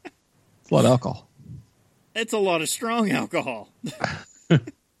 Huh. It's a lot of alcohol. It's a lot of strong alcohol.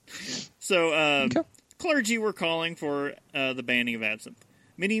 So, clergy were calling for the banning of absinthe.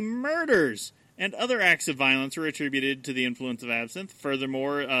 Many murders and other acts of violence were attributed to the influence of absinthe.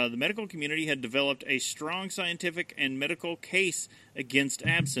 Furthermore, the medical community had developed a strong scientific and medical case against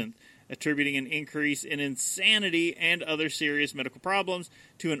absinthe, attributing an increase in insanity and other serious medical problems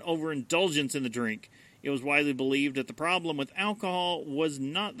to an overindulgence in the drink. It was widely believed that the problem with alcohol was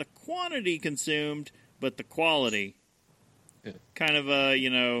not the quantity consumed, but the quality. Yeah. Kind of,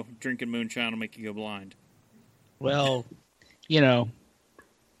 drinking moonshine will make you go blind. Well,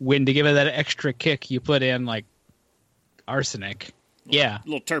 when to give it that extra kick, you put in, like, arsenic. Yeah. A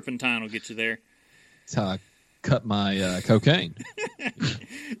little turpentine will get you there. That's how I cut my cocaine.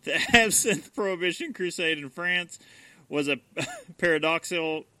 The absinthe prohibition crusade in France was a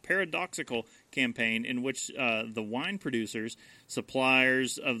paradoxical campaign in which the wine producers,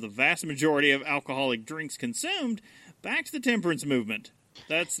 suppliers of the vast majority of alcoholic drinks consumed, backed the temperance movement.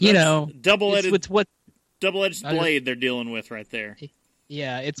 That's double-edged blade they're dealing with right there.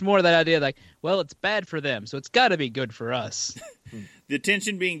 Yeah, it's more that idea like, well, it's bad for them, so it's got to be good for us. The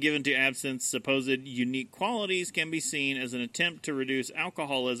attention being given to absinthe's supposed unique qualities can be seen as an attempt to reduce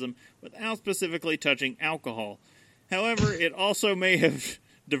alcoholism without specifically touching alcohol. However, it also may have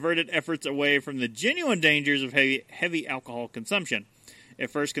diverted efforts away from the genuine dangers of heavy alcohol consumption. At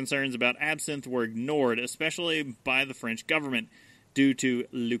first, concerns about absinthe were ignored, especially by the French government, due to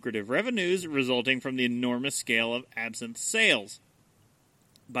lucrative revenues resulting from the enormous scale of absinthe sales.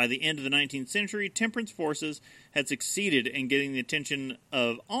 By the end of the 19th century, temperance forces had succeeded in getting the attention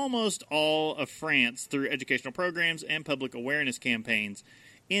of almost all of France through educational programs and public awareness campaigns.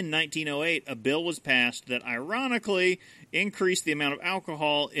 In 1908, a bill was passed that ironically increased the amount of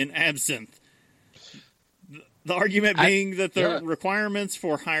alcohol in absinthe. The argument being that the requirements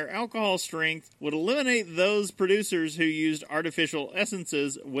for higher alcohol strength would eliminate those producers who used artificial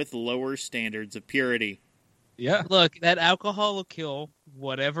essences with lower standards of purity. Yeah. Look, that alcohol will kill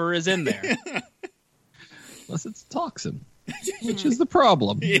whatever is in there. Unless it's toxin, which is the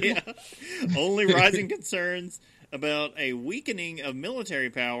problem. Yeah. Only rising concerns about a weakening of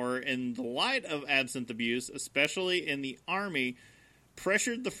military power in the light of absinthe abuse, especially in the army,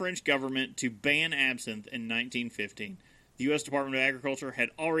 pressured the French government to ban absinthe in 1915. The U.S. Department of Agriculture had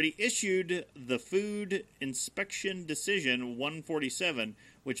already issued the Food Inspection Decision 147,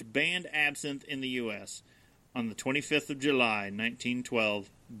 which banned absinthe in the U.S. On the 25th of July, 1912,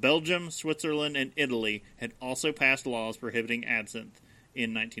 Belgium, Switzerland, and Italy had also passed laws prohibiting absinthe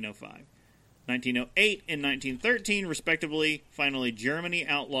in 1905. 1908 and 1913, respectively. Finally, Germany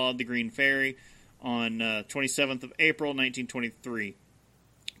outlawed the Green Fairy on 27th of April, 1923.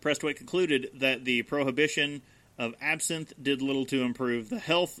 Prestwick concluded that the prohibition of absinthe did little to improve the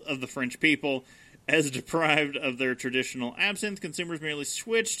health of the French people. As deprived of their traditional absinthe, consumers merely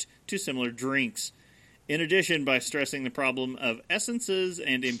switched to similar drinks. In addition, by stressing the problem of essences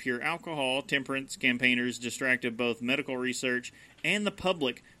and impure alcohol, temperance campaigners distracted both medical research and the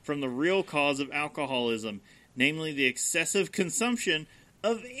public from the real cause of alcoholism, namely the excessive consumption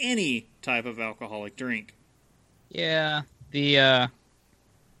of any type of alcoholic drink. Yeah,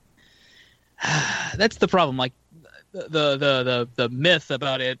 that's the problem. Like the myth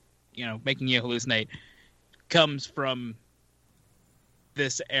about it, making you hallucinate, comes from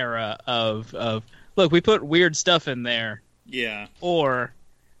this era of look, we put weird stuff in there. Yeah. Or,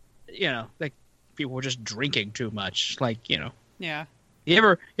 like people were just drinking too much. Like, Yeah. You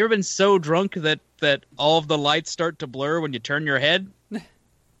ever been so drunk that all of the lights start to blur when you turn your head?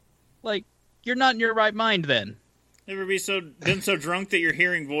 Like, you're not in your right mind then. Ever been so drunk that you're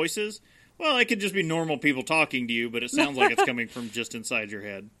hearing voices? Well, it could just be normal people talking to you, but it sounds like it's coming from just inside your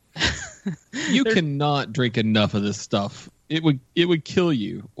head. You cannot drink enough of this stuff. It would kill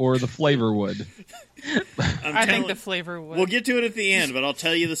you, or the flavor would. I think the flavor would. We'll get to it at the end, but I'll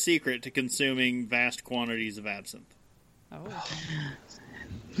tell you the secret to consuming vast quantities of absinthe. Oh.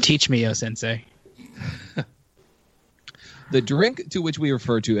 Teach me, O Sensei. The drink to which we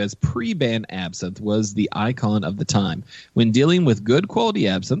refer to as pre-ban absinthe was the icon of the time. When dealing with good quality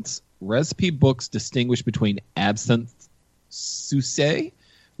absinthes, recipe books distinguish between absinthe Sucé,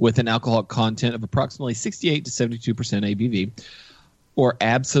 with an alcoholic content of approximately 68 to 72% ABV, or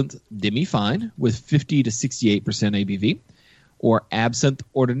absinthe demi-fine with 50 to 68% ABV, or absinthe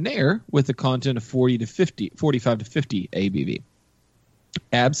ordinaire with a content of 45 to 50 ABV.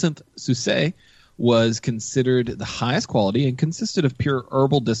 Absinthe Sucé was considered the highest quality and consisted of pure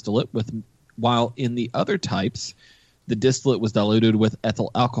herbal distillate, while in the other types, the distillate was diluted with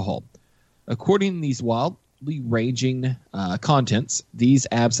ethyl alcohol. According to these wildly ranging contents, these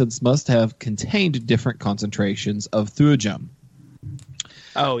absinthes must have contained different concentrations of thuojum.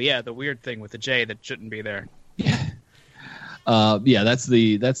 Oh yeah, the weird thing with the J that shouldn't be there. Yeah, that's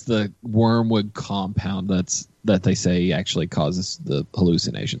the wormwood compound that they say actually causes the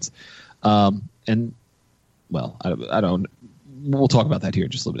hallucinations. And well, I don't. we'll talk about that here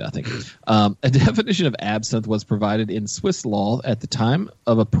in just a little bit, I think. A definition of absinthe was provided in Swiss law at the time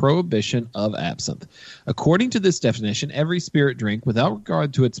of a prohibition of absinthe. According to this definition, every spirit drink, without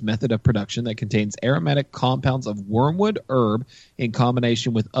regard to its method of production, that contains aromatic compounds of wormwood herb in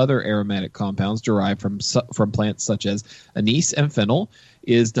combination with other aromatic compounds derived from plants such as anise and fennel,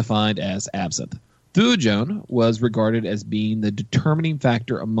 is defined as absinthe. Thujaune was regarded as being the determining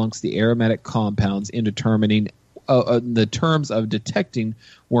factor amongst the aromatic compounds in determining the terms of detecting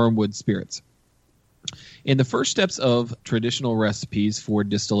wormwood spirits. In the first steps of traditional recipes for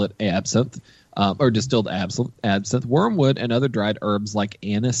distillate absinthe, or distilled absinthe, wormwood and other dried herbs like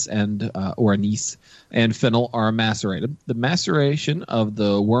anise or anise and fennel are macerated. The maceration of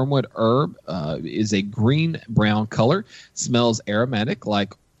the wormwood herb is a green-brown color, smells aromatic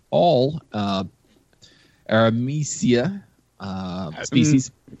like all Artemisia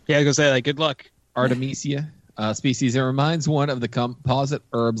species. Yeah, I was gonna say, like, good luck. Artemisia species. It reminds one of the composite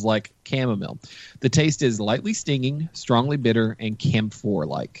herbs like chamomile. The taste is lightly stinging, strongly bitter, and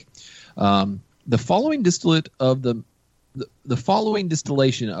camphor-like. The following distillation of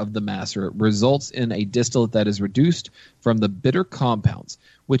the macerate results in a distillate that is reduced from the bitter compounds,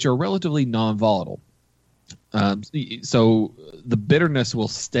 which are relatively non-volatile. So the bitterness will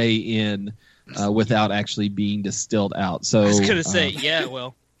stay in without actually being distilled out. So I was going to say, yeah,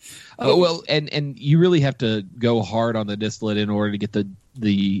 well. Well, and you really have to go hard on the distillate in order to get the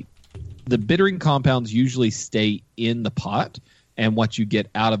bittering compounds usually stay in the pot, and what you get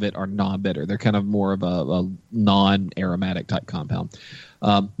out of it are non-bitter. They're kind of more of a non-aromatic type compound.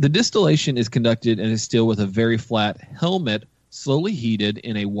 The distillation is conducted in a still with a very flat helmet, slowly heated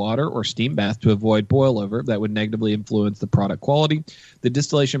in a water or steam bath to avoid boil over that would negatively influence the product quality. The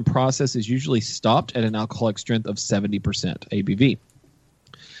distillation process is usually stopped at an alcoholic strength of 70% ABV.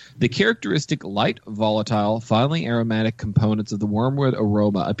 The characteristic light, volatile, finely aromatic components of the wormwood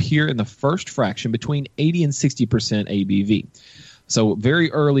aroma appear in the first fraction between 80 and 60% ABV. So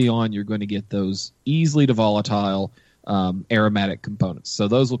very early on, you're going to get those easily to volatile aromatic components. So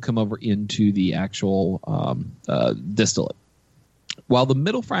those will come over into the actual distillate. While the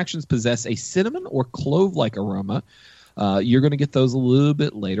middle fractions possess a cinnamon or clove-like aroma, you're going to get those a little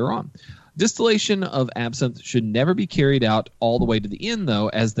bit later on. Distillation of absinthe should never be carried out all the way to the end, though,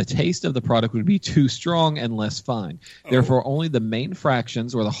 as the taste of the product would be too strong and less fine. Therefore, only the main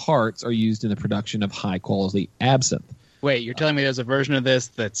fractions or the hearts are used in the production of high-quality absinthe. Wait, you're telling me there's a version of this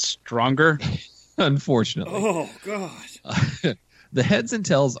that's stronger? Unfortunately. Oh, God. The heads and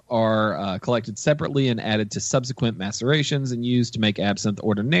tails are collected separately and added to subsequent macerations and used to make absinthe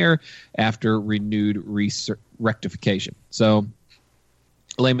ordinaire after renewed rectification. So,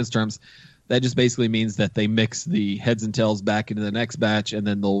 layman's terms, that just basically means that they mix the heads and tails back into the next batch and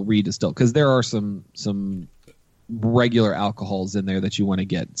then they'll redistill. Because there are some regular alcohols in there that you want to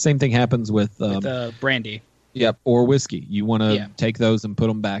get. Same thing happens with brandy. Yep, or whiskey. You want to take those and put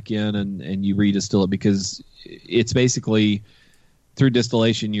them back in and you redistill it, because it's basically, through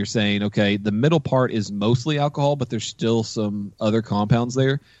distillation, you're saying, okay, the middle part is mostly alcohol, but there's still some other compounds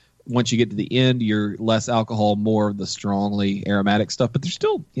there. Once you get to the end, you're less alcohol, more of the strongly aromatic stuff, but there's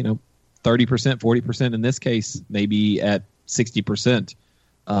still, 30%, 40%, in this case, maybe at 60%,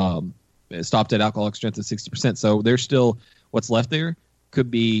 stopped at alcoholic strength of 60%. So there's still, what's left there could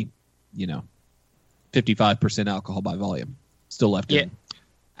be, 55% alcohol by volume still left in.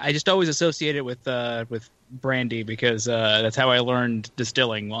 I just always associate it with brandy, because that's how I learned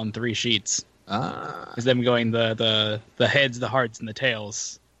distilling on 3 sheets. Is them going the heads, the hearts, and the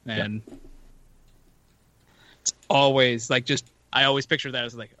tails. And it's always like, I always picture that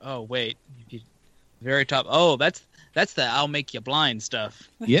as like, oh wait, very top. Oh, that's the I'll make you blind stuff.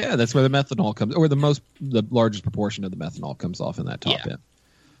 Yeah, that's where the methanol comes, or the largest proportion of the methanol comes off in that top end.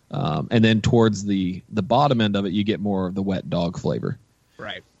 And then towards the bottom end of it, you get more of the wet dog flavor.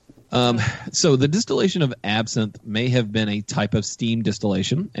 Right. So the distillation of absinthe may have been a type of steam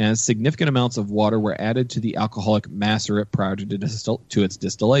distillation, as significant amounts of water were added to the alcoholic macerate prior to its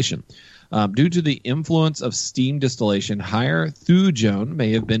distillation. Due to the influence of steam distillation, higher Thujaune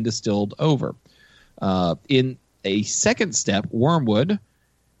may have been distilled over. In a second step, wormwood,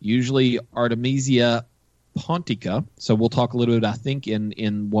 usually Artemisia pontica. So we'll talk a little bit, I think,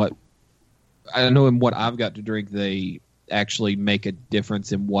 in what I've got to drink, they actually make a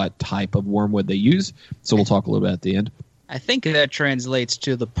difference in what type of wormwood they use. So we'll talk a little bit at the end. I think that translates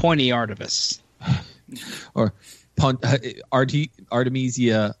to the pointy artivus. Or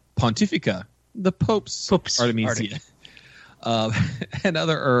Artemisia pontifica, the Pope's Artemisia. and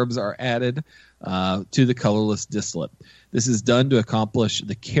other herbs are added to the colorless distillate. This is done to accomplish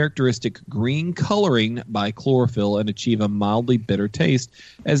the characteristic green coloring by chlorophyll and achieve a mildly bitter taste,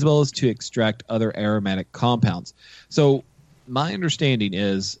 as well as to extract other aromatic compounds. So my understanding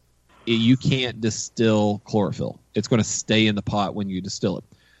is you can't distill chlorophyll. It's going to stay in the pot when you distill it.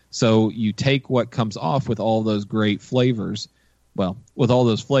 So you take what comes off with all those great flavors, with all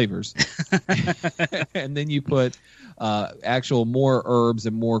those flavors, and then you put actual more herbs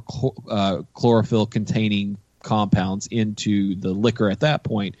and more chlorophyll-containing compounds into the liquor at that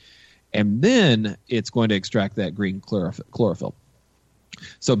point, and then it's going to extract that green chlorophyll.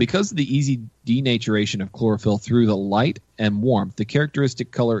 So because of the easy denaturation of chlorophyll through the light and warmth, the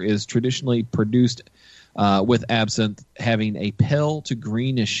characteristic color is traditionally produced with absinthe having a pale to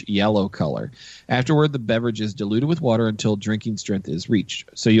greenish yellow color. Afterward, the beverage is diluted with water until drinking strength is reached.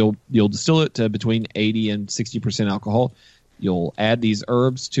 So you'll distill it to between 80 and 60% alcohol. You'll add these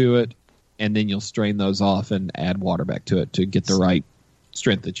herbs to it, and then you'll strain those off and add water back to it to get the right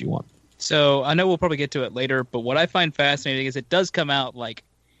strength that you want. So I know we'll probably get to it later, but what I find fascinating is it does come out like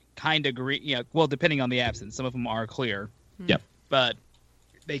kind of green. Well, depending on the absinthe, some of them are clear. Yep. But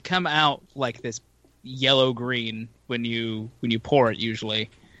they come out like this yellow green when you pour it usually.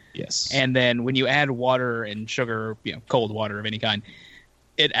 Yes. And then when you add water and sugar, cold water of any kind,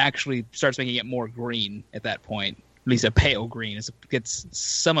 it actually starts making it more green at that point. At least a pale green. It gets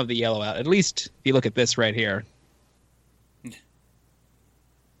some of the yellow out. At least if you look at this right here.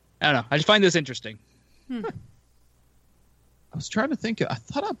 I don't know. I just find this interesting. I was trying to think. I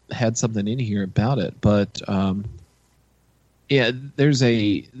thought I had something in here about it, but yeah, there's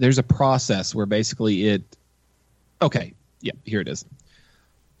a process where basically it. Okay, yeah, here it is.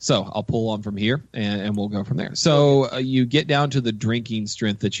 So I'll pull on from here, and we'll go from there. So you get down to the drinking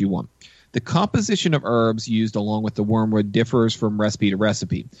strength that you want. The composition of herbs used along with the wormwood differs from recipe to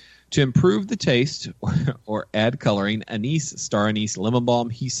recipe. To improve the taste or add coloring, anise, star anise, lemon balm,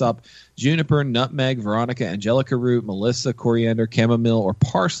 hyssop, juniper, nutmeg, veronica, angelica root, melissa, coriander, chamomile, or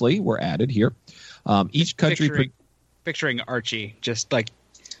parsley were added here. Each country... Picturing Archie just like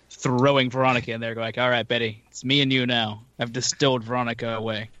throwing veronica in there, going, all right, Betty, it's me and you now. I've distilled veronica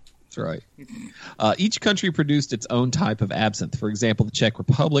away. That's right. Each country produced its own type of absinthe. For example, the Czech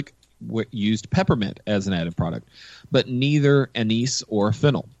Republic used peppermint as an added product, but neither anise or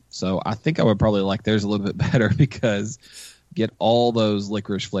fennel. So I think I would probably like theirs a little bit better because get all those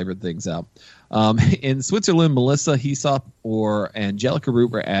licorice flavored things out. In Switzerland, melissa, hyssop, or angelica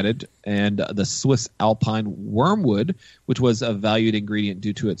root were added, and the Swiss alpine wormwood, which was a valued ingredient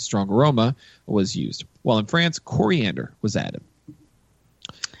due to its strong aroma, was used. While in France, coriander was added.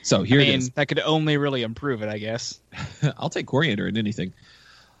 So here it is. That could only really improve it, I guess. I'll take coriander in anything.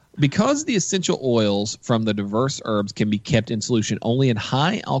 Because the essential oils from the diverse herbs can be kept in solution only in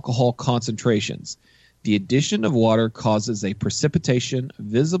high alcohol concentrations, the addition of water causes a precipitation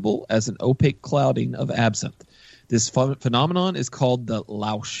visible as an opaque clouding of absinthe. This phenomenon is called the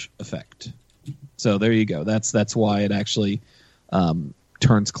Lausch effect. So there you go. That's why it actually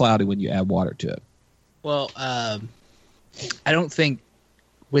turns cloudy when you add water to it. Well, I don't think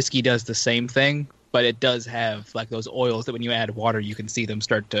whiskey does the same thing, but it does have like those oils that when you add water, you can see them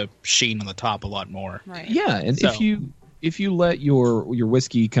start to sheen on the top a lot more. Right. Yeah, and so, if you let your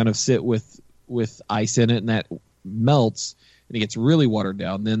whiskey kind of sit with ice in it and that melts and it gets really watered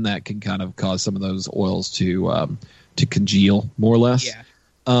down, then that can kind of cause some of those oils to congeal more or less. Yeah.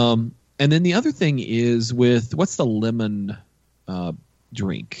 And then the other thing is with what's the lemon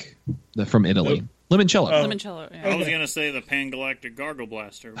drink from Italy? Limoncello. Limoncello. Yeah. I was going to say the Pangalactic Gargle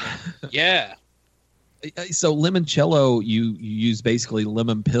Blaster. But... Yeah. So limoncello, you use basically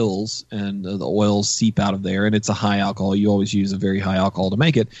lemon pills, and the oils seep out of there, and it's a high alcohol. You always use a very high alcohol to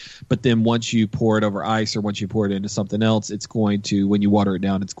make it, but then once you pour it over ice or once you pour it into something else, it's going to, when you water it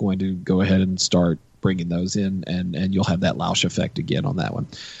down, it's going to go ahead and start bringing those in, and you'll have that Lausch effect again on that one.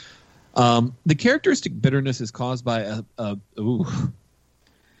 The characteristic bitterness is caused by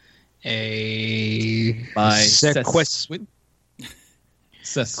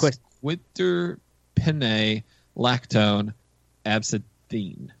sesquiterpene lactone absinthe.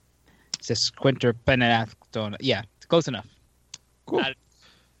 Sesquiterpenelactone. Yeah, close enough. Cool.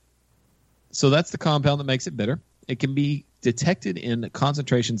 So that's the compound that makes it bitter. It can be detected in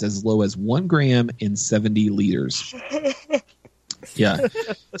concentrations as low as 1 gram in 70 liters. Yeah.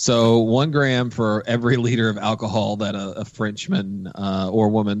 So 1 gram for every liter of alcohol that a Frenchman or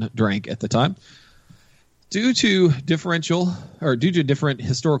woman drank at the time. Due to different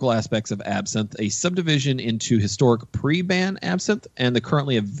historical aspects of absinthe, a subdivision into historic pre-ban absinthe and the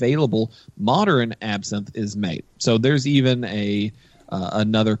currently available modern absinthe is made. So there's even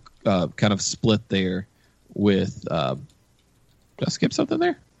another kind of split there with. Did I skip something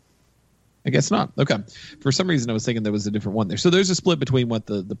there? I guess not. Okay. For some reason, I was thinking there was a different one there. So there's a split between what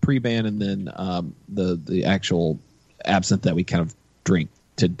the pre-ban and then the actual absinthe that we kind of drink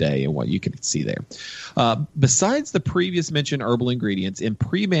today and what you can see there. Besides the previous mentioned herbal ingredients in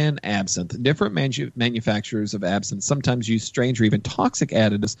pre-ban absinthe, different manufacturers of absinthe sometimes use strange or even toxic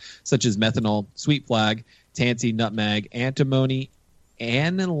additives such as methanol, sweet flag, tansy, nutmeg, antimony,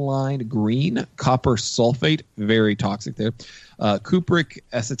 aniline green, copper sulfate, very toxic there, cupric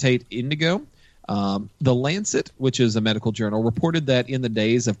acetate indigo. The Lancet, which is a medical journal, reported that in the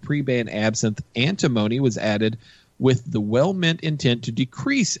days of pre-ban absinthe, antimony was added with the well-meant intent to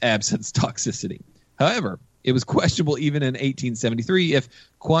decrease absinthe's toxicity. However, it was questionable even in 1873 if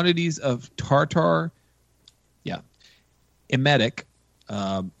quantities of emetic,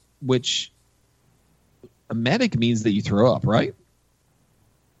 which emetic means that you throw up, right?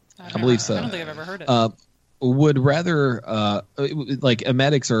 I believe so. I don't think I've ever heard it. Would rather like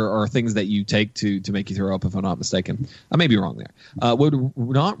emetics are things that you take to make you throw up, if I'm not mistaken. I may be wrong there. Would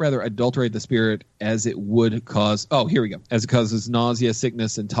not rather adulterate the spirit as it would cause. Oh, here we go. As it causes nausea,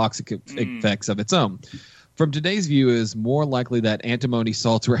 sickness, and toxic effects of its own. From today's view, it is more likely that antimony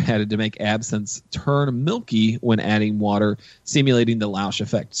salts were added to make absinthe turn milky when adding water, simulating the Lausch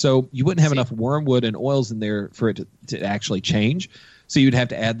effect. So you wouldn't have enough wormwood and oils in there for it to actually change. So you'd have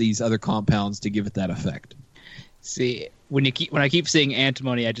to add these other compounds to give it that effect. See, when I keep seeing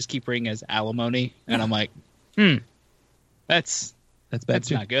antimony, I just keep reading as alimony, and I'm like, that's bad. That's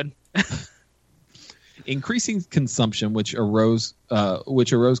too. Not good. Increasing consumption, which arose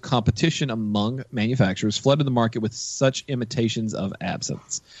competition among manufacturers, flooded the market with such imitations of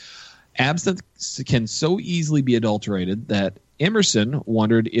absinthe. Absinthe can so easily be adulterated that Emerson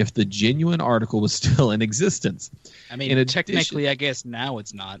wondered if the genuine article was still in existence. I mean, technically, I guess now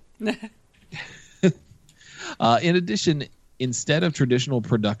it's not. In addition, instead of traditional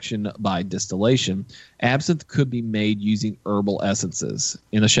production by distillation, absinthe could be made using herbal essences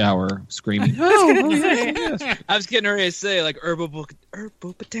in the shower, screaming, yes. I was getting ready to say, like, herbal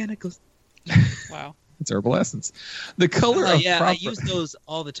botanicals. Wow. It's herbal essence. The color of I use those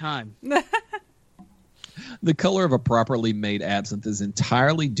all the time. The color of a properly made absinthe is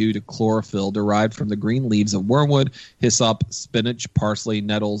entirely due to chlorophyll derived from the green leaves of wormwood, hyssop, spinach, parsley,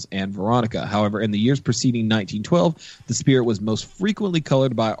 nettles, and veronica. However, in the years preceding 1912, the spirit was most frequently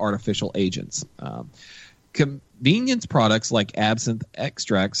colored by artificial agents. Convenience products like absinthe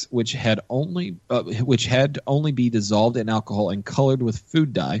extracts, which had only be dissolved in alcohol and colored with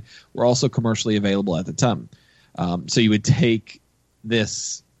food dye, were also commercially available at the time. So you would take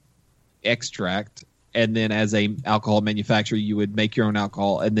this extract, and then as a alcohol manufacturer, you would make your own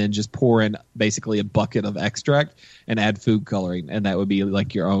alcohol and then just pour in basically a bucket of extract and add food coloring, and that would be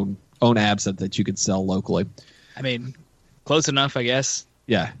like your own absinthe that you could sell locally. I mean, close enough, I guess.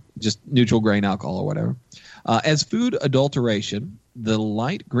 Yeah, just neutral grain alcohol or whatever. As food adulteration, the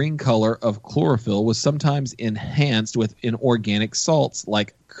light green color of chlorophyll was sometimes enhanced with inorganic salts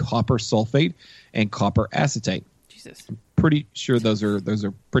like copper sulfate and copper acetate. Jesus. Pretty sure those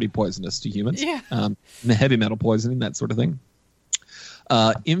are pretty poisonous to humans. Yeah. The heavy metal poisoning, that sort of thing.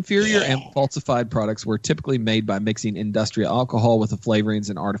 Inferior and falsified products were typically made by mixing industrial alcohol with the flavorings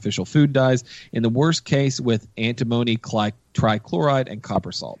and artificial food dyes, in the worst case with antimony trichloride and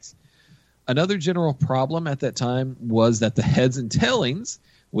copper salts. Another general problem at that time was that the heads and tailings,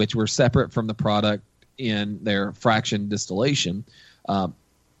 which were separate from the product in their fraction distillation,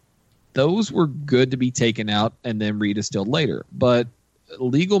 those were good to be taken out and then redistilled later. But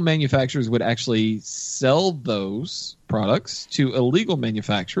legal manufacturers would actually sell those products to illegal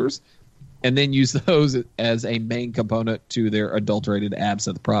manufacturers and then use those as a main component to their adulterated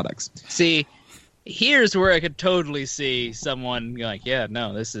absinthe products. See, here's where I could totally see someone like, yeah,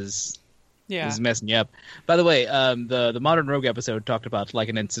 no, this is messing you up. By the way, the Modern Rogue episode talked about like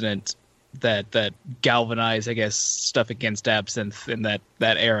an incident that galvanized, I guess, stuff against absinthe in that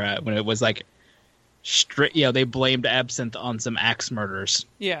era when it was like straight. They blamed absinthe on some axe murders.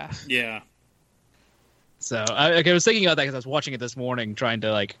 Yeah. Yeah. So I was thinking about that because I was watching it this morning, trying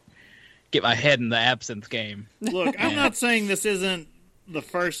to like get my head in the absinthe game. Look, I'm not saying this isn't the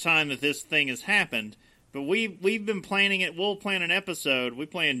first time that this thing has happened, but we've been planning it. We'll plan an episode. We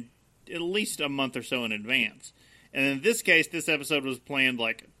plan at least a month or so in advance. And in this case, this episode was planned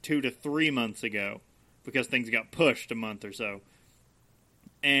like 2 to 3 months ago because things got pushed a month or so.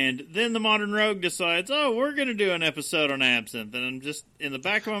 And then the Modern Rogue decides, oh, we're going to do an episode on absinthe. And I'm just, in the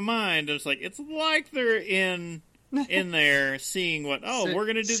back of my mind, it's like, it's like they're in there seeing what, we're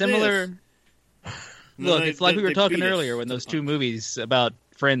going to do similar. this. Look, it's like we were talking earlier when those two punch. movies about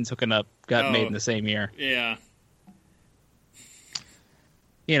friends hooking up got made in the same year. Yeah.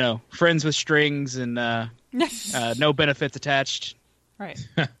 You know, friends with strings and no benefits attached. Right.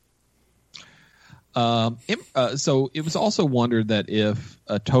 So it was also wondered that if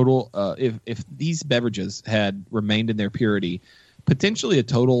if these beverages had remained in their purity, potentially a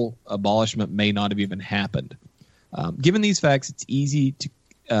total abolishment may not have even happened. Given these facts, it's easy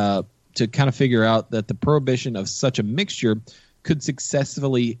to kind of figure out that the prohibition of such a mixture could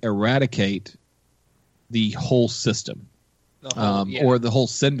successfully eradicate the whole system, or the whole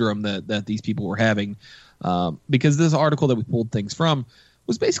syndrome that these people were having. Because this article that we pulled things from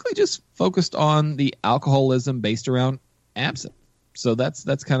was basically just focused on the alcoholism based around absinthe. So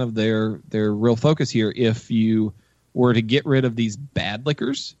that's kind of their real focus here. If you were to get rid of these bad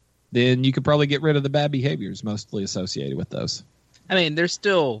liquors, then you could probably get rid of the bad behaviors mostly associated with those. I mean, there's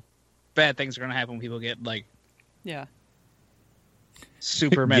still bad things are going to happen when people get like Yeah.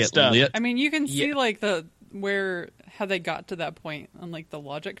 super messed Get up. lit. I mean, you can see like how they got to that point on like the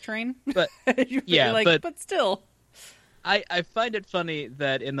logic train. But You're like, but still. I find it funny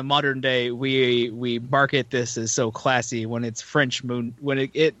that in the modern day we market this as so classy when it's French when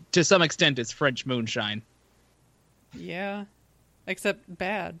it to some extent it's French moonshine. Yeah. Except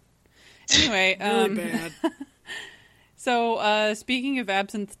bad. Anyway, Really bad. So, speaking of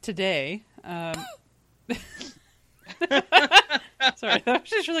absinthe today, sorry, that was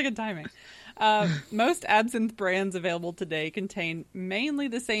just really good timing. Most absinthe brands available today contain mainly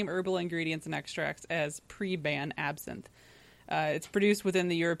the same herbal ingredients and extracts as pre-ban absinthe. It's produced within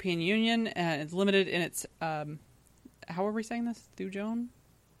the European Union, and it's limited in its, how are we saying this? Thujone?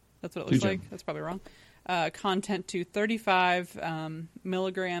 That's what it looks Thujone. like. That's probably wrong. Content to 35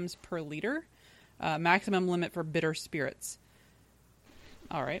 milligrams per liter. Maximum limit for bitter spirits.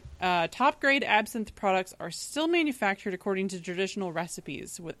 All right. Top-grade absinthe products are still manufactured according to traditional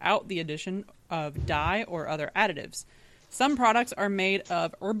recipes without the addition of dye or other additives. Some products are made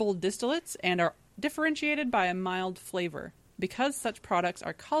of herbal distillates and are differentiated by a mild flavor. Because such products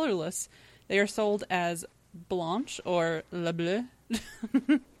are colorless, they are sold as blanche or le bleu, which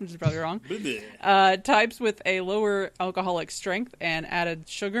is probably wrong. Types with a lower alcoholic strength and added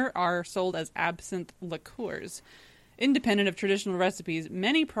sugar are sold as absinthe liqueurs. Independent of traditional recipes,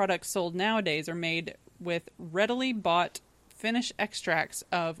 many products sold nowadays are made with readily bought finish extracts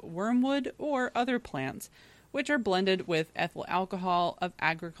of wormwood or other plants, which are blended with ethyl alcohol of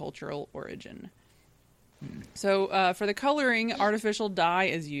agricultural origin. So for the coloring, artificial dye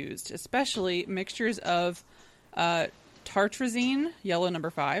is used, especially mixtures of tartrazine, yellow number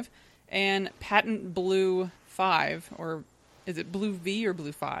 5, and patent blue 5, or is it blue V or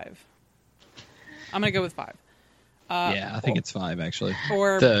blue 5? I'm going to go with 5. Yeah, I think it's 5 actually.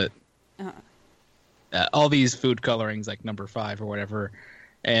 Or All these food colorings like number 5 or whatever,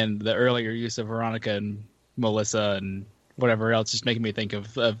 and the earlier use of Veronica and Melissa and whatever else, just making me think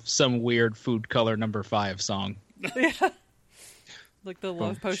of some weird food color number 5 song. like the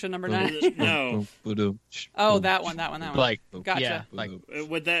love potion number 9. No. Oh, that one. Like, Gotcha. yeah, like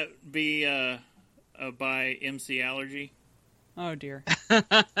Would that be by MC Allergy? Oh, dear.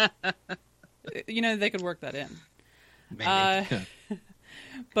 They could work that in. maybe.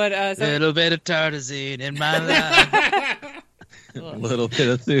 But so little bit of tartrazine in my life. A little bit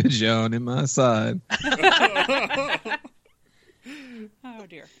of Thujone in my side. oh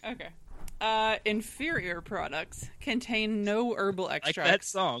dear. Okay. Inferior products contain no herbal Like extracts. that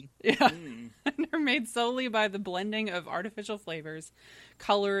song. Yeah. They're made solely by the blending of artificial flavors,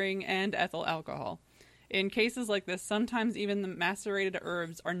 coloring, and ethyl alcohol. In cases like this, sometimes even the macerated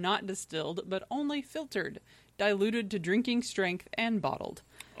herbs are not distilled, but only filtered, diluted to drinking strength, and bottled.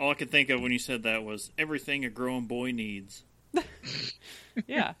 All I could think of when you said that was everything a growing boy needs.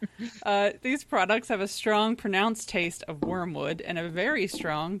 Yeah. These products have a strong, pronounced taste of wormwood and a very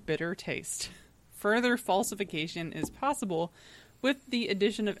strong, bitter taste. Further falsification is possible with the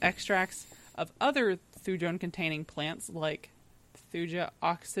addition of extracts of other thujone-containing plants like Thuja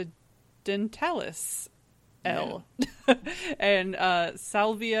occidentalis L and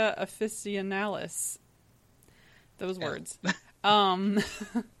Salvia officinalis. Those words.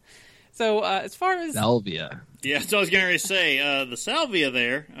 So as far as Salvia. Yeah, so I was going to say, the salvia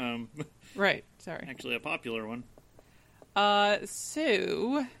there, right, sorry. actually a popular one.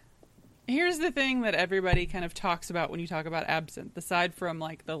 So here's the thing that everybody kind of talks about when you talk about absinthe, aside from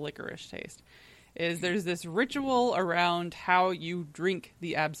like the licorice taste, is there's this ritual around how you drink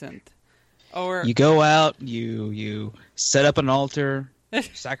the absinthe. Or You go out, you set up an altar,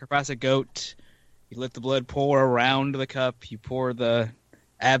 sacrifice a goat, you let the blood pour around the cup, you pour the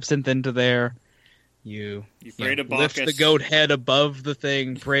absinthe into there, you pray to lift Bacchus. the goat head above the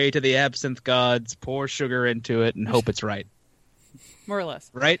thing, pray to the absinthe gods, pour sugar into it, and hope it's right. more or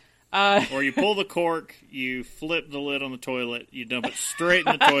less. Right? Or you pull the cork, you flip the lid on the toilet, you dump it straight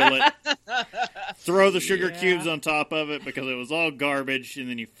in the toilet, throw the sugar cubes on top of it because it was all garbage, and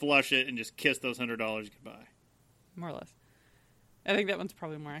then you flush it and just kiss those $100 goodbye. More or less. I think that one's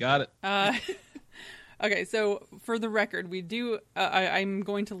probably more Got accurate. it. Okay, so for the record, we do. I'm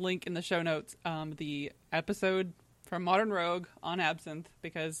going to link in the show notes the episode from Modern Rogue on absinthe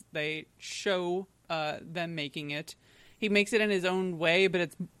because they show them making it. He makes it in his own way, but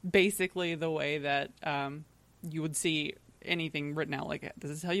it's basically the way that you would see anything written out like,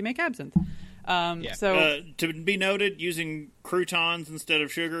 this is how you make absinthe. So to be noted, using croutons instead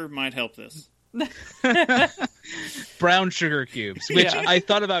of sugar might help this. Brown sugar cubes, which Yeah. I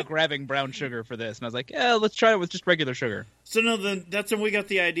thought about grabbing brown sugar for this, and I was like, yeah, let's try it with just regular sugar. So no, then that's when we got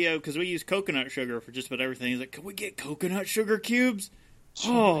the idea, because we use coconut sugar for just about everything. He's like, can we get coconut sugar cubes?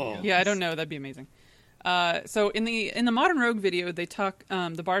 Oh. yeah, I don't know. That'd be amazing. So in the Modern Rogue video, they talk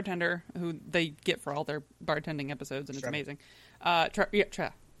the bartender who they get for all their bartending episodes, and it's amazing.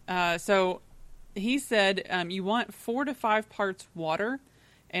 So he said you want 4 to 5 parts water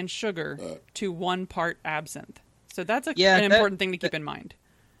and sugar to 1 part absinthe. So that's an important thing to keep in mind.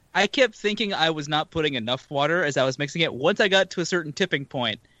 I kept thinking I was not putting enough water as I was mixing it. Once I got to a certain tipping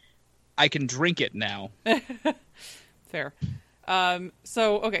point, I can drink it now. Fair.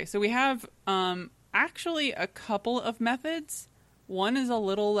 So we have actually a couple of methods. One is a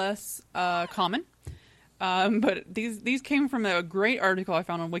little less common, but these came from a great article I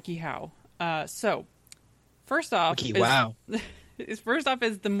found on WikiHow. So first off, first off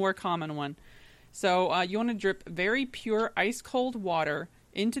is the more common one. So you want to drip very pure ice cold water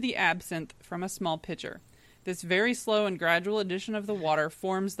into the absinthe from a small pitcher. This very slow and gradual addition of the water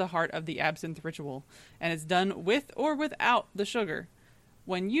forms the heart of the absinthe ritual, and is done with or without the sugar.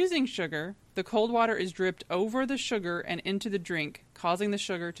 When using sugar, the cold water is dripped over the sugar and into the drink, causing the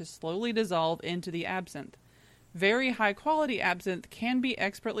sugar to slowly dissolve into the absinthe. Very high quality absinthe can be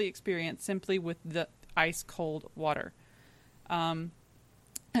expertly experienced simply with the ice cold water.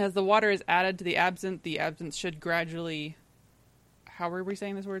 As the water is added to the absinthe should gradually, how were we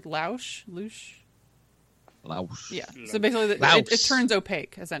saying this word? Louche? Lausch. Yeah. So basically, it turns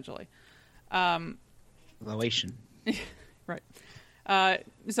opaque, essentially. Loation. Right.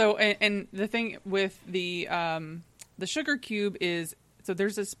 So, and the thing with the sugar cube is, so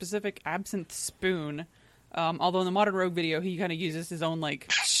there's a specific absinthe spoon. Although in the Modern Rogue video, he kind of uses his own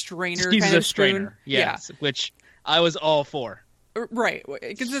strainer kind of spoon. Yes, yeah. Which I was all for. Right,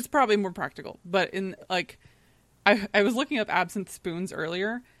 because it's probably more practical. But in I was looking up absinthe spoons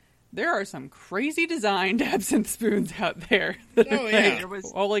earlier. There are some crazy designed absinthe spoons out there. Oh yeah, There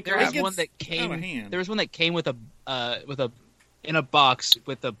was one that came. There was one that came with a in a box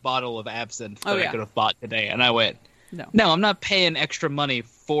with a bottle of absinthe that I could have bought today, and I went, no, I'm not paying extra money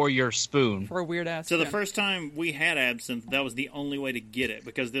for your spoon. For a weird ass. So the first time we had absinthe, that was the only way to get it,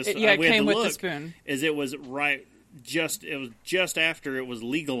 because this it we had came to with look, the spoon. Is it was just after it was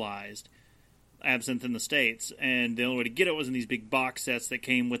legalized, absinthe in the States, and the only way to get it was in these big box sets that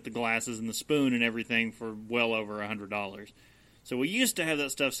came with the glasses and the spoon and everything for well over $100. So we used to have that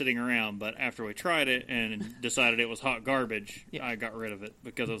stuff sitting around, but after we tried it and decided it was hot garbage, I got rid of it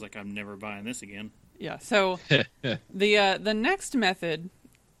because I was like, I'm never buying this again. Yeah. So the next method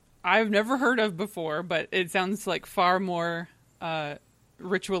I've never heard of before, but it sounds like far more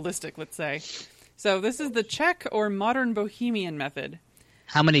ritualistic, let's say. So this is the Czech or modern Bohemian method.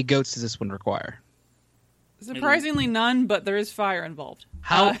 How many goats does this one require? Surprisingly none, but there is fire involved.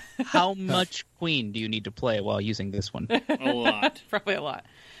 How much Queen do you need to play while using this one? A lot. Probably a lot.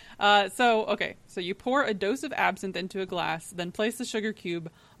 So you pour a dose of absinthe into a glass, then place the sugar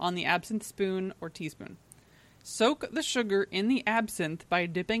cube on the absinthe spoon or teaspoon. Soak the sugar in the absinthe by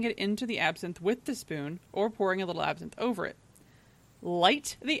dipping it into the absinthe with the spoon or pouring a little absinthe over it.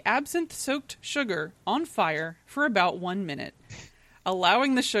 Light the absinthe-soaked sugar on fire for about 1 minute,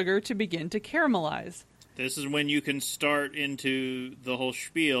 allowing the sugar to begin to caramelize. This is when you can start into the whole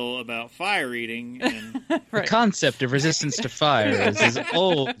spiel about fire eating. And Right. The concept of resistance to fire is as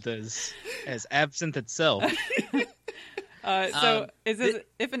old as absinthe itself.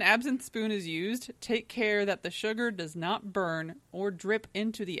 If an absinthe spoon is used, take care that the sugar does not burn or drip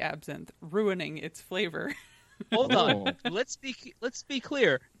into the absinthe, ruining its flavor. Hold on. Let's be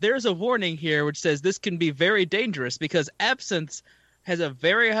clear. There's a warning here which says this can be very dangerous because absinthe has a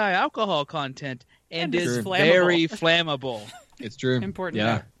very high alcohol content and And is it's flammable. very flammable. It's true. Important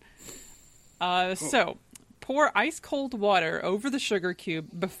Yeah. note. So, pour ice cold water over the sugar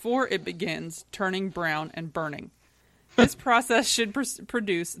cube before it begins turning brown and burning. This process should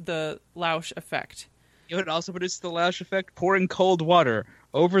produce the Lausch effect. It would also produce the Lausch effect, pouring cold water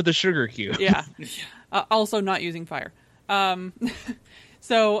over the sugar cube. Yeah. Also not using fire.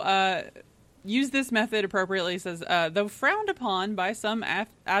 So, use this method appropriately. It says, though frowned upon by some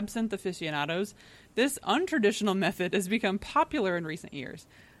absinthe aficionados, this untraditional method has become popular in recent years.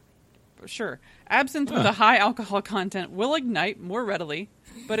 Sure, absinthe with a high alcohol content will ignite more readily,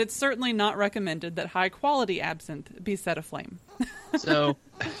 but it's certainly not recommended that high-quality absinthe be set aflame. So,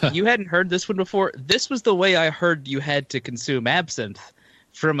 you hadn't heard this one before? This was the way I heard you had to consume absinthe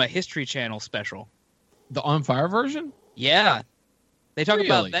from a History Channel special. The on fire version? Yeah. They talk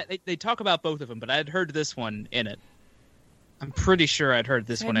about Really? that. They talk about both of them, but I'd heard this one in it. I'm pretty sure I'd heard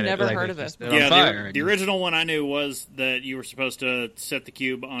this I'd one in never it. heard of this It on Yeah, fire. the original one I knew was that you were supposed to set the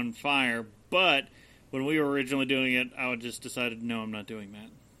cube on fire, but when we were originally doing it, I just decided, no, I'm not doing that.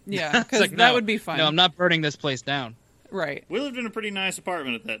 Yeah, It's because like, that no, would be fun. No, I'm not burning this place down. Right. We lived in a pretty nice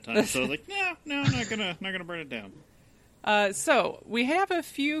apartment at that time, so I was like, no, I'm not gonna burn it down. So we have a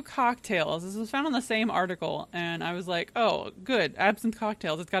few cocktails. This was found on the same article, and I was like, "Oh, good, absinthe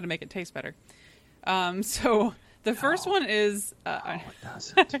cocktails. It's got to make it taste better." So the first one is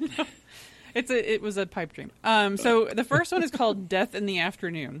it was a pipe dream. So the first one is called "Death in the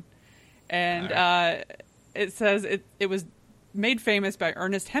Afternoon," and it says it was made famous by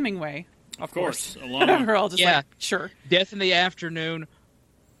Ernest Hemingway. Of course, along with We're all just Yeah. like, sure. Death in the Afternoon,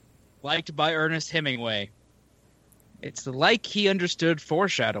 liked by Ernest Hemingway. It's like he understood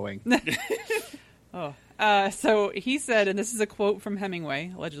foreshadowing. So he said, and this is a quote from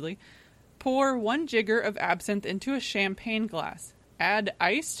Hemingway, allegedly, pour 1 jigger of absinthe into a champagne glass. Add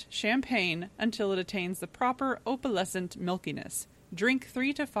iced champagne until it attains the proper opalescent milkiness. Drink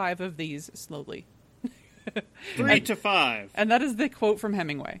 3 to 5 of these slowly. 3 to 5. And that is the quote from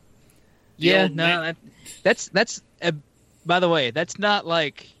Hemingway. Yeah, old no, man. that's by the way, that's not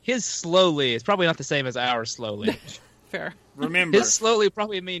like his slowly. It's probably not the same as our slowly. Fair. Remember, His slowly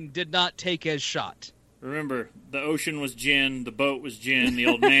probably did not take as shot. the ocean was gin, the boat was gin, the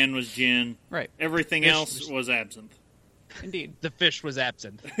old man was gin. Right. Everything Fish else was- was absinthe. Indeed. The fish was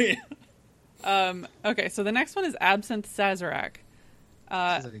absent. Okay, so the next one is absinthe Sazerac.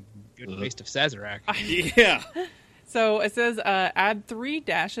 That's a good waste of Sazerac. Yeah. So it says, add 3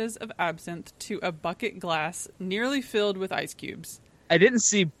 dashes of absinthe to a bucket glass nearly filled with ice cubes. I didn't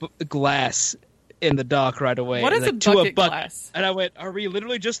see glass in the dock right away. What is Like, a to bucket glass? And I went, are we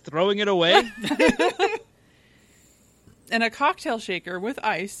literally just throwing it away? In a cocktail shaker with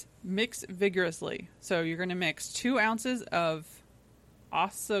ice, mix vigorously. So you're going to mix 2 ounces of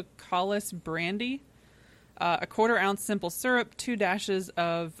Osacalis brandy, a 1/4 ounce simple syrup, 2 dashes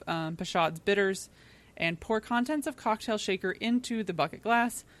of Pashad's bitters, and pour contents of cocktail shaker into the bucket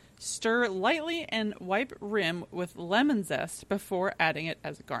glass. Stir lightly and wipe rim with lemon zest before adding it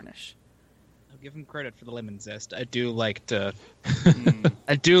as a garnish. I'll give him credit for the lemon zest. I do like to.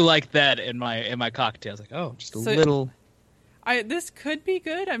 I do like that in my cocktails. Like, oh, just a So- little. This could be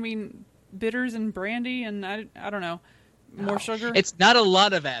good. I mean, bitters and brandy, and I don't know, more sugar. It's not a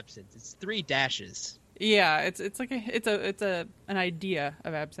lot of absinthe. It's 3 dashes. Yeah, it's like an idea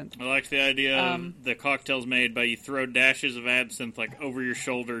of absinthe. I like the idea of the cocktails made by you throw dashes of absinthe like over your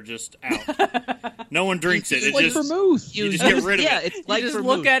shoulder, just out. No one drinks it. It Like just vermouth. You just get rid of it. It's like just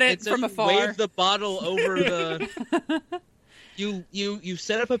vermouth. look at it It's from you afar. Wave the bottle over the. You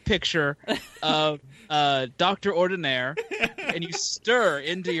set up a picture of Dr. Ordinaire, and you stir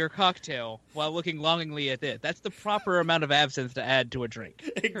into your cocktail while looking longingly at it. That's the proper amount of absinthe to add to a drink.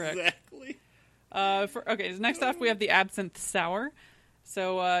 exactly. Okay, so next off we have the absinthe sour.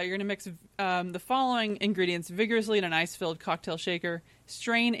 So you're going to mix the following ingredients vigorously in an ice-filled cocktail shaker.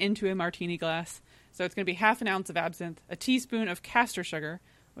 Strain into a martini glass. So it's going to be 1/2 ounce of absinthe, a teaspoon of castor sugar,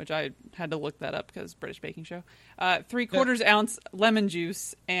 which I had to look that up because British baking show. 3/4 ounce lemon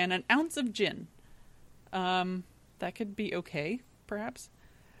juice, and 1 ounce of gin. That could be okay, perhaps.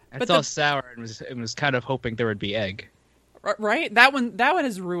 I But saw the- sour and was kind of hoping there would be egg. Right? That one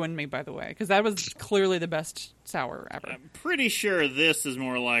has ruined me, by the way, because that was clearly the best sour ever. I'm pretty sure this is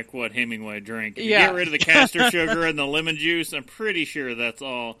more like what Hemingway drank. If you Yeah. get rid of the castor sugar and the lemon juice, I'm pretty sure that's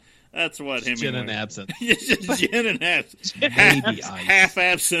all. That's what Hemingway. Gin and absinthe. It's just gin and absinthe. Maybe ice. Half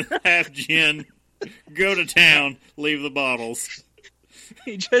absinthe, half gin. Go to town. Leave the bottles.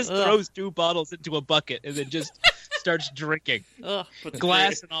 He just Ugh. throws 2 bottles into a bucket and then just starts drinking, Ugh. Put the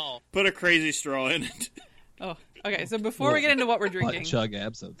glass and all. Put a crazy straw in it. Oh, okay. So before we get into what we're Butt drinking, chug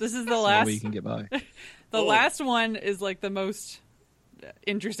absinthe. this is the That's the only last. way you can get by. The Oh. last one is like the most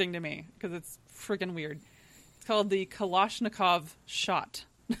interesting to me because it's freaking weird. It's called the Kalashnikov shot.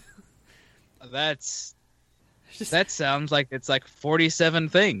 That sounds like it's like 47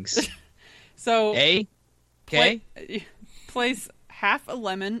 things. So A? K? place half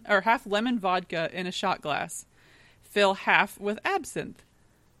lemon vodka in a shot glass. Fill half with absinthe.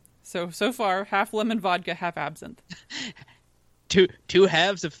 So far, half lemon vodka, half absinthe. Two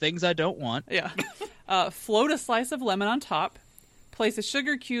halves of things I don't want. Yeah. Float a slice of lemon on top. Place a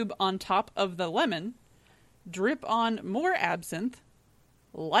sugar cube on top of the lemon. Drip on more absinthe.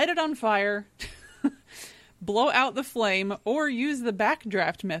 Light it on fire. Blow out the flame, or use the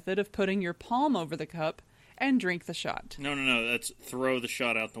backdraft method of putting your palm over the cup and drink the shot. No. That's throw the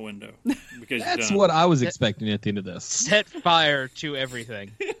shot out the window. Because That's you're done. what I was expecting at the end of this. Set fire to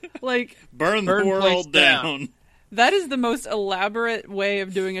everything. Like, Burn the Burn place world down. down. that is the most elaborate way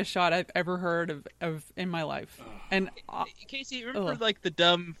of doing a shot I've ever heard of in my life. And Casey, remember Ugh. like the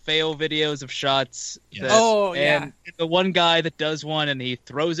dumb fail videos of shots? Yes. that- Oh, yeah. And the one guy that does one and he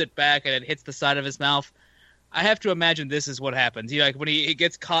throws it back and it hits the side of his mouth. I have to imagine this is what happens. He like when he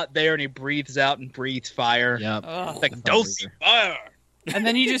gets caught there and he breathes out and breathes fire. Yep. Ugh. It's like dose fire. and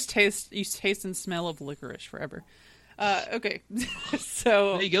then you taste and smell of licorice forever. Okay.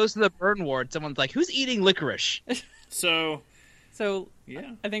 So And he goes to the burn ward. Someone's like, "Who's eating licorice?" So,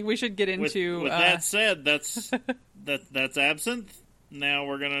 yeah. I think we should get With into that said, that's absinthe. Now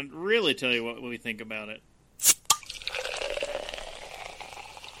we're going to really tell you what we think about it.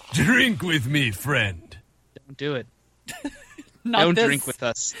 Drink with me, friend. Don't do it. not Don't this. drink with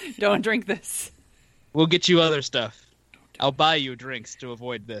us. Don't drink this. We'll get you other stuff. I'll buy you drinks to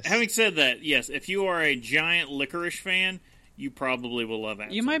avoid this. Having said that, yes, if you are a giant licorice fan, you probably will love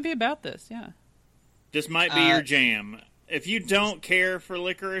absinthe. You might be about this, yeah. This might be your jam. If you don't care for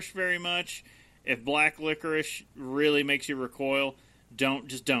licorice very much, if black licorice really makes you recoil, don't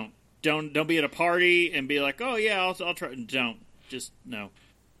be at a party and be like, "Oh yeah, I'll try." No.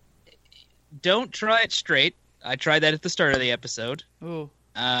 Don't try it straight. I tried that at the start of the episode. Ooh.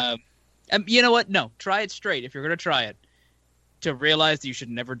 You know what? No, try it straight if you're going to try it. To realize that you should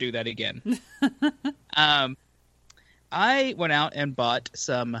never do that again. I went out and bought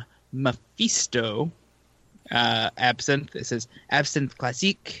some Mephisto absinthe. This is Absinthe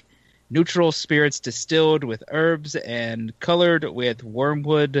Classique. Neutral spirits distilled with herbs and colored with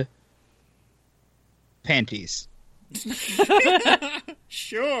wormwood panties.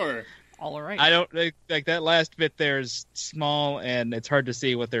 Sure. All right. I don't like that last bit there is small and it's hard to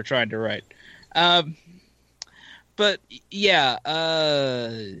see what they're trying to write. But yeah,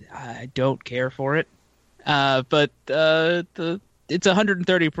 I don't care for it. But it's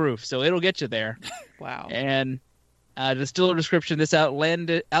 130 proof, so it'll get you there. Wow. And distiller description: this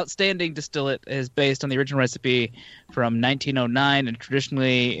outstanding distillate is based on the original recipe from 1909 and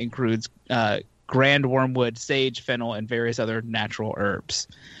traditionally includes grand wormwood, sage, fennel, and various other natural herbs.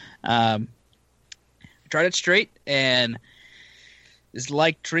 Tried it straight, and it's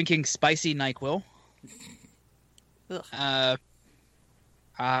like drinking spicy NyQuil. Ugh.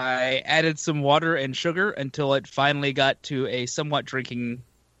 I added some water and sugar until it finally got to a somewhat drinkable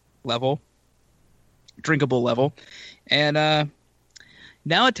level, and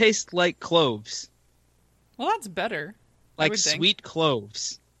now it tastes like cloves, Well, that's better. I like would think. sweet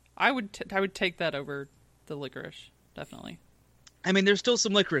cloves. I would take that over the licorice, definitely. I mean, there's still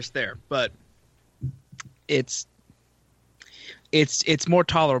some licorice there, but it's more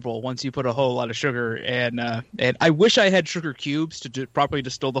tolerable once you put a whole lot of sugar. And I wish I had sugar cubes to properly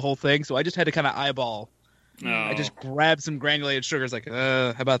distill the whole thing, so I just had to kind of eyeball. No. I just grabbed some granulated sugars, like,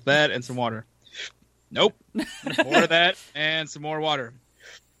 how about that, and some water. Nope. More of that and some more water.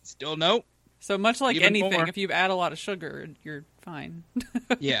 Still nope. So much like Even anything, more. if you add a lot of sugar, you're fine.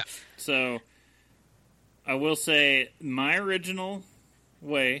 Yeah. So, I will say my original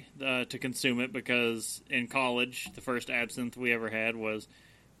way to consume it, because in college, the first absinthe we ever had was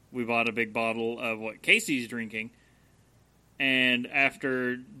we bought a big bottle of what Casey's drinking. And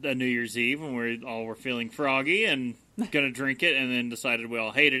after the New Year's Eve, when we all were feeling froggy and going to drink it, and then decided we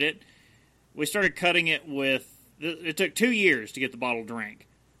all hated it, we started cutting it with... It took 2 years to get the bottle drank,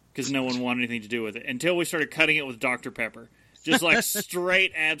 because no one wanted anything to do with it, until we started cutting it with Dr. Pepper. Just like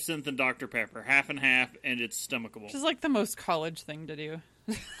straight absinthe and Dr. Pepper, half and half, and it's stomachable. Which is like the most college thing to do.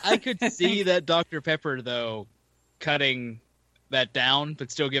 I could see that Dr. Pepper, though, cutting that down,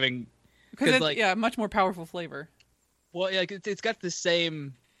 but still giving... Because it's, like, much more powerful flavor. Well, yeah, it's got the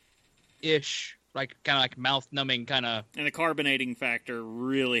same ish, like kind of like mouth numbing kind of. And the carbonating factor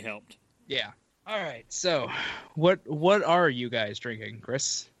really helped. Yeah. All right. So, what are you guys drinking,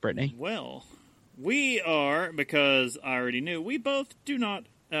 Chris, Brittany? Well, we are, because I already knew, we both do not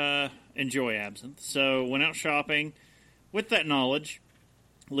enjoy absinthe. So went out shopping with that knowledge,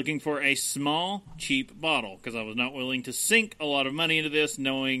 looking for a small, cheap bottle, because I was not willing to sink a lot of money into this,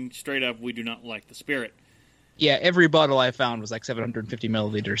 knowing straight up we do not like the spirit. Yeah, every bottle I found was like 750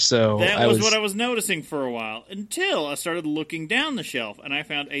 milliliters. So that was what I was noticing for a while, until I started looking down the shelf, and I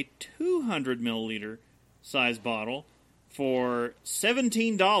found a 200 milliliter size bottle for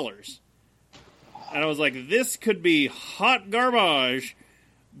 $17. And I was like, this could be hot garbage,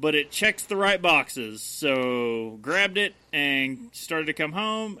 but it checks the right boxes. So grabbed it and started to come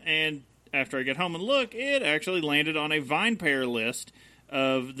home, and after I get home and look, it actually landed on a Vine Pair list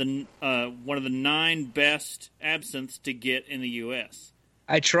of the one of the 9 best absinthes to get in the U.S.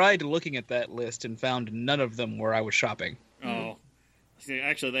 I tried looking at that list and found none of them where I was shopping. Oh. See,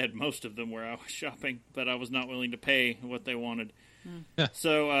 actually, they had most of them where I was shopping, but I was not willing to pay what they wanted.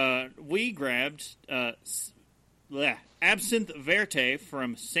 So we grabbed Absinthe Verte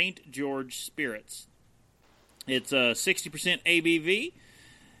from St. George Spirits. It's 60% ABV.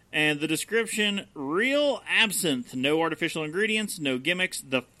 And the description, real absinthe, no artificial ingredients, no gimmicks.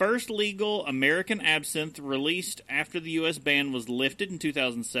 The first legal American absinthe released after the U.S. ban was lifted in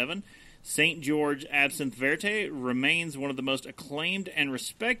 2007. St. George Absinthe Verte remains one of the most acclaimed and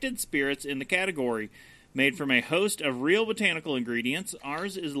respected spirits in the category. Made from a host of real botanical ingredients,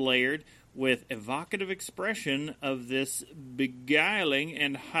 ours is layered with evocative expression of this beguiling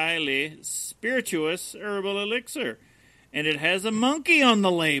and highly spirituous herbal elixir. And it has a monkey on the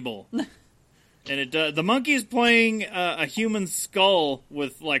label. And it does. The monkey is playing a human skull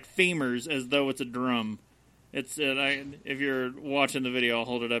with like femurs as though it's a drum. It's if you're watching the video, I'll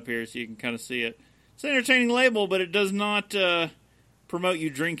hold it up here so you can kind of see it. It's an entertaining label, but it does not promote you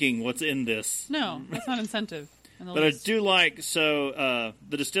drinking what's in this. No, that's not incentive. But I do like, the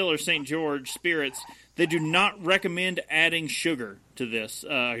distiller St. George Spirits, they do not recommend adding sugar to this.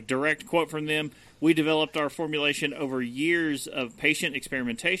 A direct quote from them, we developed our formulation over years of patient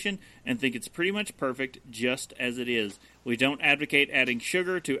experimentation and think it's pretty much perfect just as it is. We don't advocate adding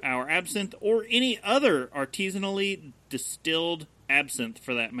sugar to our absinthe or any other artisanally distilled absinthe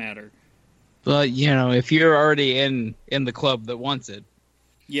for that matter. But, if you're already in the club that wants it.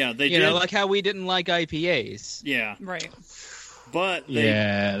 Yeah, they did. Like how we didn't like IPAs. Yeah. Right. But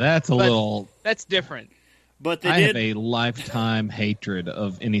that's That's different. But I have a lifetime hatred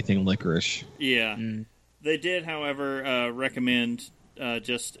of anything licorice. Yeah. They did, however, recommend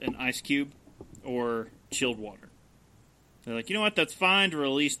just an ice cube or chilled water. They're like, you know what, that's fine to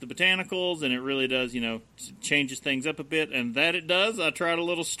release the botanicals, and it really does, changes things up a bit, and that it does. I tried a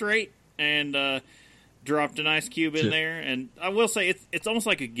little straight and dropped an ice cube in there, and I will say it's almost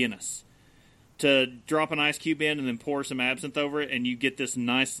like a Guinness. To drop an ice cube in and then pour some absinthe over it, and you get this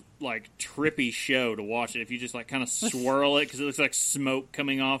nice, like, trippy show to watch it. If you just, like, kind of swirl it, because it looks like smoke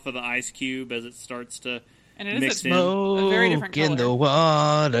coming off of the ice cube as it starts to and it mix is in. A very different color. In the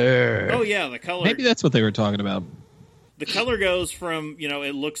water. Oh, yeah, the color. Maybe that's what they were talking about. The color goes from,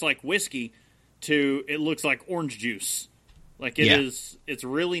 it looks like whiskey to it looks like orange juice. Like, it's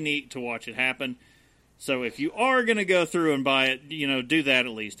really neat to watch it happen. So if you are going to go through and buy it, do that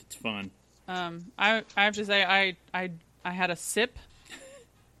at least. It's fun. I have to say I had a sip.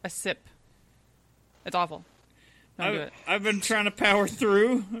 It's awful. Don't do it. I've been trying to power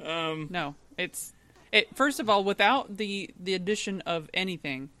through. No, first of all, without the addition of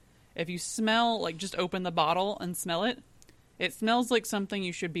anything, if you smell, like, just open the bottle and smell it, it smells like something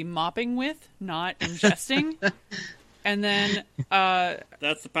you should be mopping with, not ingesting. And then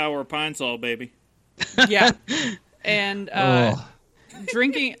that's the power of Pine Sol, baby. Yeah, and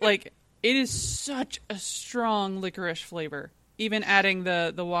drinking, like, it is such a strong licorice flavor. Even adding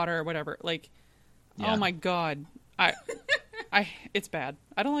the water or whatever, like, oh my god, it's bad.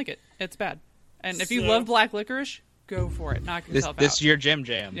 I don't like it. It's bad. And if you love black licorice, go for it. Knock yourself out. This is your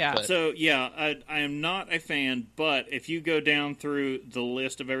jam. Yeah. But. So I am not a fan, but if you go down through the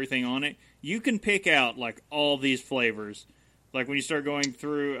list of everything on it, you can pick out like all these flavors. Like when you start going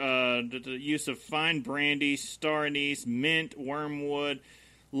through the use of fine brandy, star anise, mint, wormwood,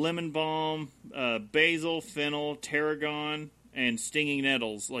 lemon balm, basil, fennel, tarragon, and stinging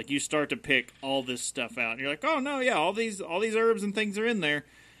nettles. Like you start to pick all this stuff out, and you're like, oh no, yeah, all these herbs and things are in there.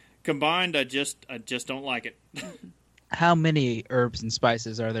 Combined, I just don't like it. How many herbs and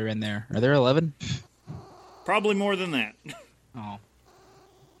spices are there in there? Are there 11? Probably more than that. Oh,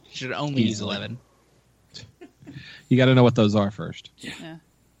 should only use 11. You got to know what those are first. Yeah.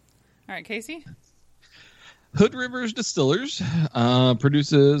 All right, Casey. Hood Rivers Distillers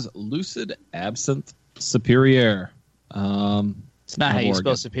produces Lucid Absinthe Superior. It's not how you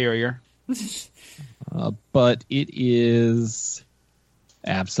spell superior. But it is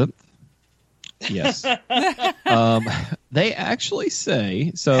absinthe. Yes. They actually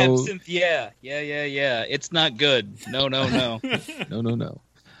say so. Absinthe, yeah. It's not good. No. No.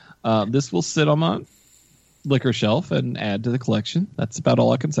 This will sit on my liquor shelf and add to the collection. That's about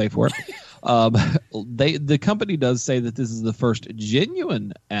all I can say for it. The company does say that this is the first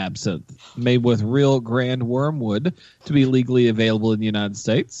genuine absinthe made with real grand wormwood to be legally available in the United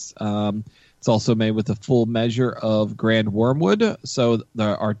States. It's also made with a full measure of grand wormwood. So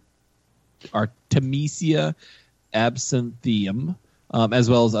there are Artemisia absinthium, as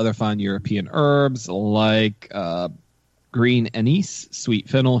well as other fine European herbs like green anise, sweet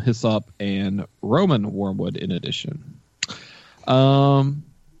fennel, hyssop, and Roman wormwood in addition.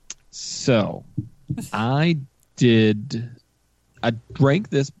 So I drank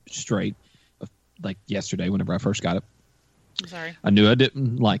this straight like yesterday whenever I first got it. I'm sorry. I knew I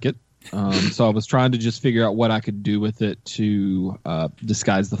didn't like it. So I was trying to just figure out what I could do with it to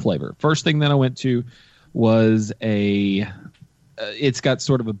disguise the flavor. First thing that I went to was it's got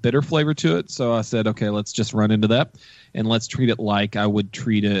sort of a bitter flavor to it. So I said, okay, let's just run into that and let's treat it like I would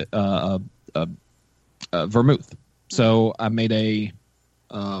treat a vermouth. So I made a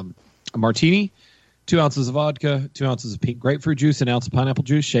martini, 2 ounces of vodka, 2 ounces of pink grapefruit juice, an ounce of pineapple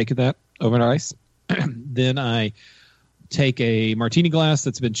juice, shaking that over ice. Then I take a martini glass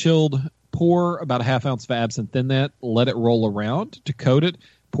that's been chilled, pour about a half ounce of absinthe in that, let it roll around to coat it,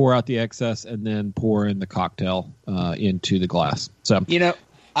 pour out the excess, and then pour in the cocktail into the glass. So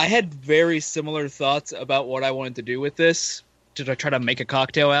I had very similar thoughts about what I wanted to do with this to try to make a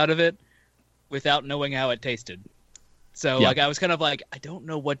cocktail out of it without knowing how it tasted. So I was kind of like, I don't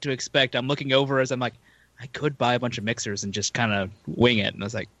know what to expect. I'm looking over as I'm like, I could buy a bunch of mixers and just kind of wing it. And I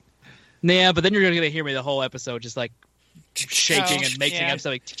was like, nah, but then you're going to hear me the whole episode just like shaking and making up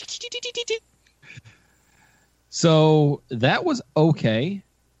something. So that was okay.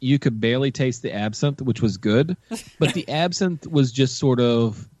 You could barely taste the absinthe, which was good. But the absinthe was just sort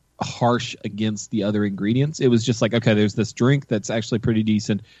of harsh against the other ingredients. It was just like, okay, there's this drink that's actually pretty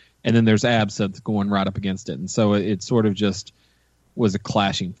decent. And then there's absinthe going right up against it. And so it sort of just was a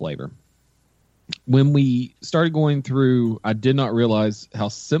clashing flavor. When we started going through, I did not realize how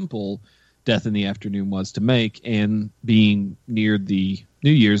simple Death in the Afternoon was to make. And being near the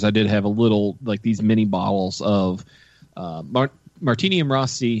New Year's, I did have a little, like these mini bottles of Martini and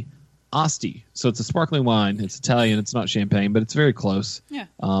Asti. So it's a sparkling wine. It's Italian. It's not champagne, but it's very close. Yeah.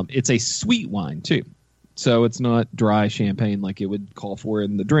 It's a sweet wine, too. So it's not dry champagne like it would call for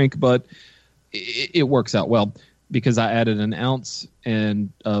in the drink, but it works out well because I added an ounce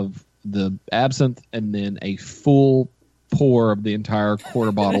of the absinthe and then a full pour of the entire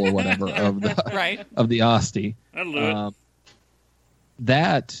quarter bottle or whatever of the Asti. That'll do it.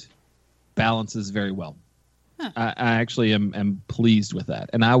 That balances very well. Huh. I actually am pleased with that,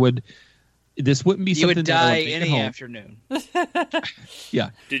 and this wouldn't be something you would that I die would make any at home. afternoon. Yeah.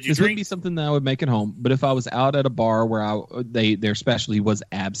 Did you This drink? wouldn't be something that I would make at home, but if I was out at a bar where their specialty was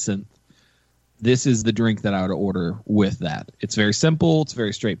absinthe, this is the drink that I would order with that. It's very simple. It's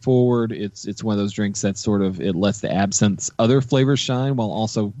very straightforward. It's one of those drinks that sort of it lets the absinthe's other flavors shine while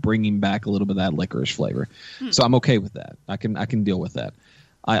also bringing back a little bit of that licorice flavor. So I'm okay with that. I can deal with that.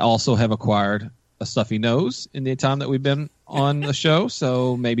 I also have acquired a stuffy nose in the time that we've been on the show,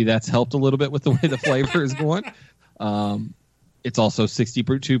 so maybe that's helped a little bit with the way the flavor is going. It's also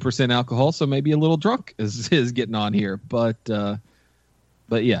 62% alcohol, so maybe a little drunk is getting on here. But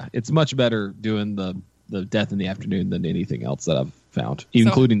yeah, it's much better doing the Death in the Afternoon than anything else that I've found,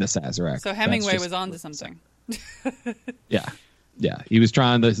 including the Sazerac. So Hemingway was onto something. Yeah, he was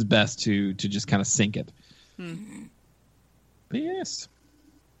trying his best to just kind of sink it. But yes.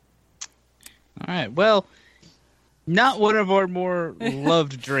 All right. Well, not one of our more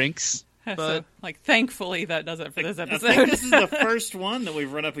loved drinks, but So, thankfully that does it for this I episode. think this is the first one that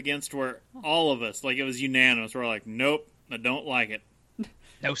we've run up against where all of us, it was unanimous. We're like, nope, I don't like it.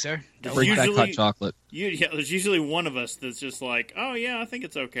 no, sir. No. Bring back Usually- hot chocolate. There's usually one of us that's just like, oh yeah, I think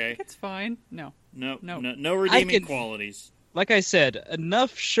it's okay. It's fine. No. No No. redeeming qualities. Like I said,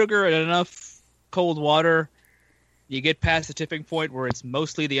 enough sugar and enough cold water. You get past the tipping point where it's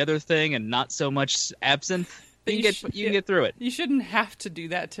mostly the other thing and not so much absinthe. But You can get through it. You shouldn't have to do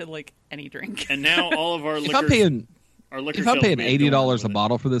that to any drink. And now all of our If liquor, I'm paying our liquor If I'm paying salesmen don't $80 a with it.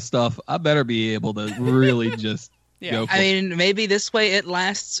 bottle for this stuff, I better be able to really just Yeah. go for I it. mean, maybe this way it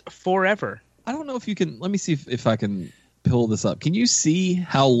lasts forever. I don't know if you can. Let me see if I can pull this up. Can you see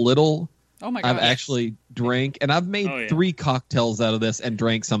how little Oh my god! I've actually drank? And I've made 3 cocktails out of this and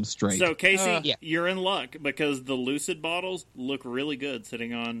drank some straight. So, Casey, you're in luck because the Lucid bottles look really good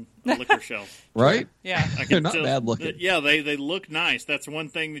sitting on a liquor shelf. Right? Yeah. They're not bad looking. Yeah, they look nice. That's one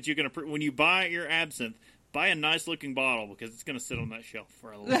thing that you can when you buy your absinthe, buy a nice looking bottle because it's going to sit on that shelf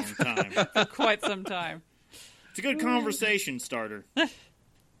for a long time. For quite some time. It's a good conversation starter.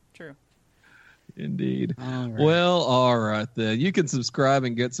 True. Indeed. All right. Well, all right then. You can subscribe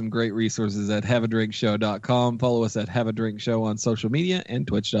and get some great resources at haveadrinkshow.com. Follow us at Have a Drink Show on social media and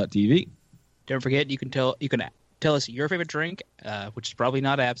twitch.tv. Don't forget, you can tell us your favorite drink, which is probably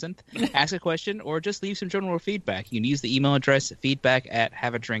not absinthe, ask a question, or just leave some general feedback. You can use the email address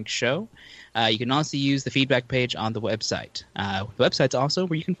feedback@haveadrinkshow. You can also use the feedback page on the website. The website's also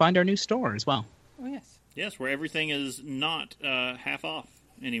where you can find our new store as well. Oh, yes. Yes, where everything is not half off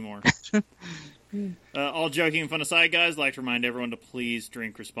anymore. All joking and fun aside, guys, I'd like to remind everyone to please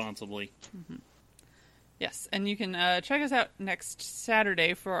drink responsibly. Mm-hmm. Yes, and you can check us out next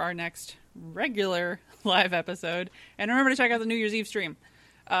Saturday for our next regular live episode. And remember to check out the New Year's Eve stream.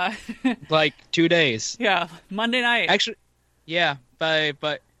 Like 2 days. Yeah, Monday night. Actually, yeah, by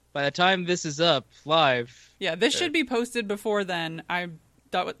the time this is up live... Yeah, this should be posted before then.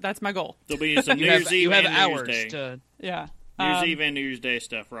 That's my goal. There'll be some New Year's Eve and New Year's Day. Yeah. New Year's Eve and New Year's Day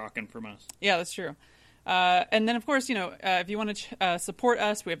stuff rocking from us. Yeah, that's true. And then, of course, if you want to support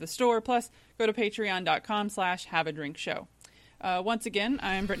us, we have the store. Plus, go to patreon.com/haveadrinkshow. Once again,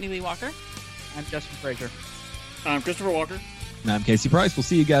 I'm Brittany Lee Walker. I'm Justin Fraser. I'm Christopher Walker. And I'm Casey Price. We'll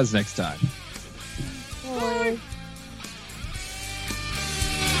see you guys next time. Bye.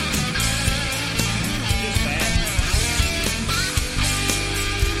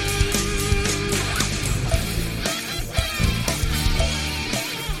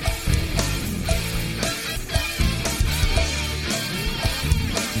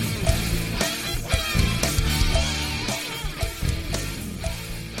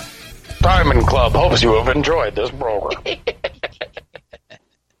 Diamond Club hopes you have enjoyed this program.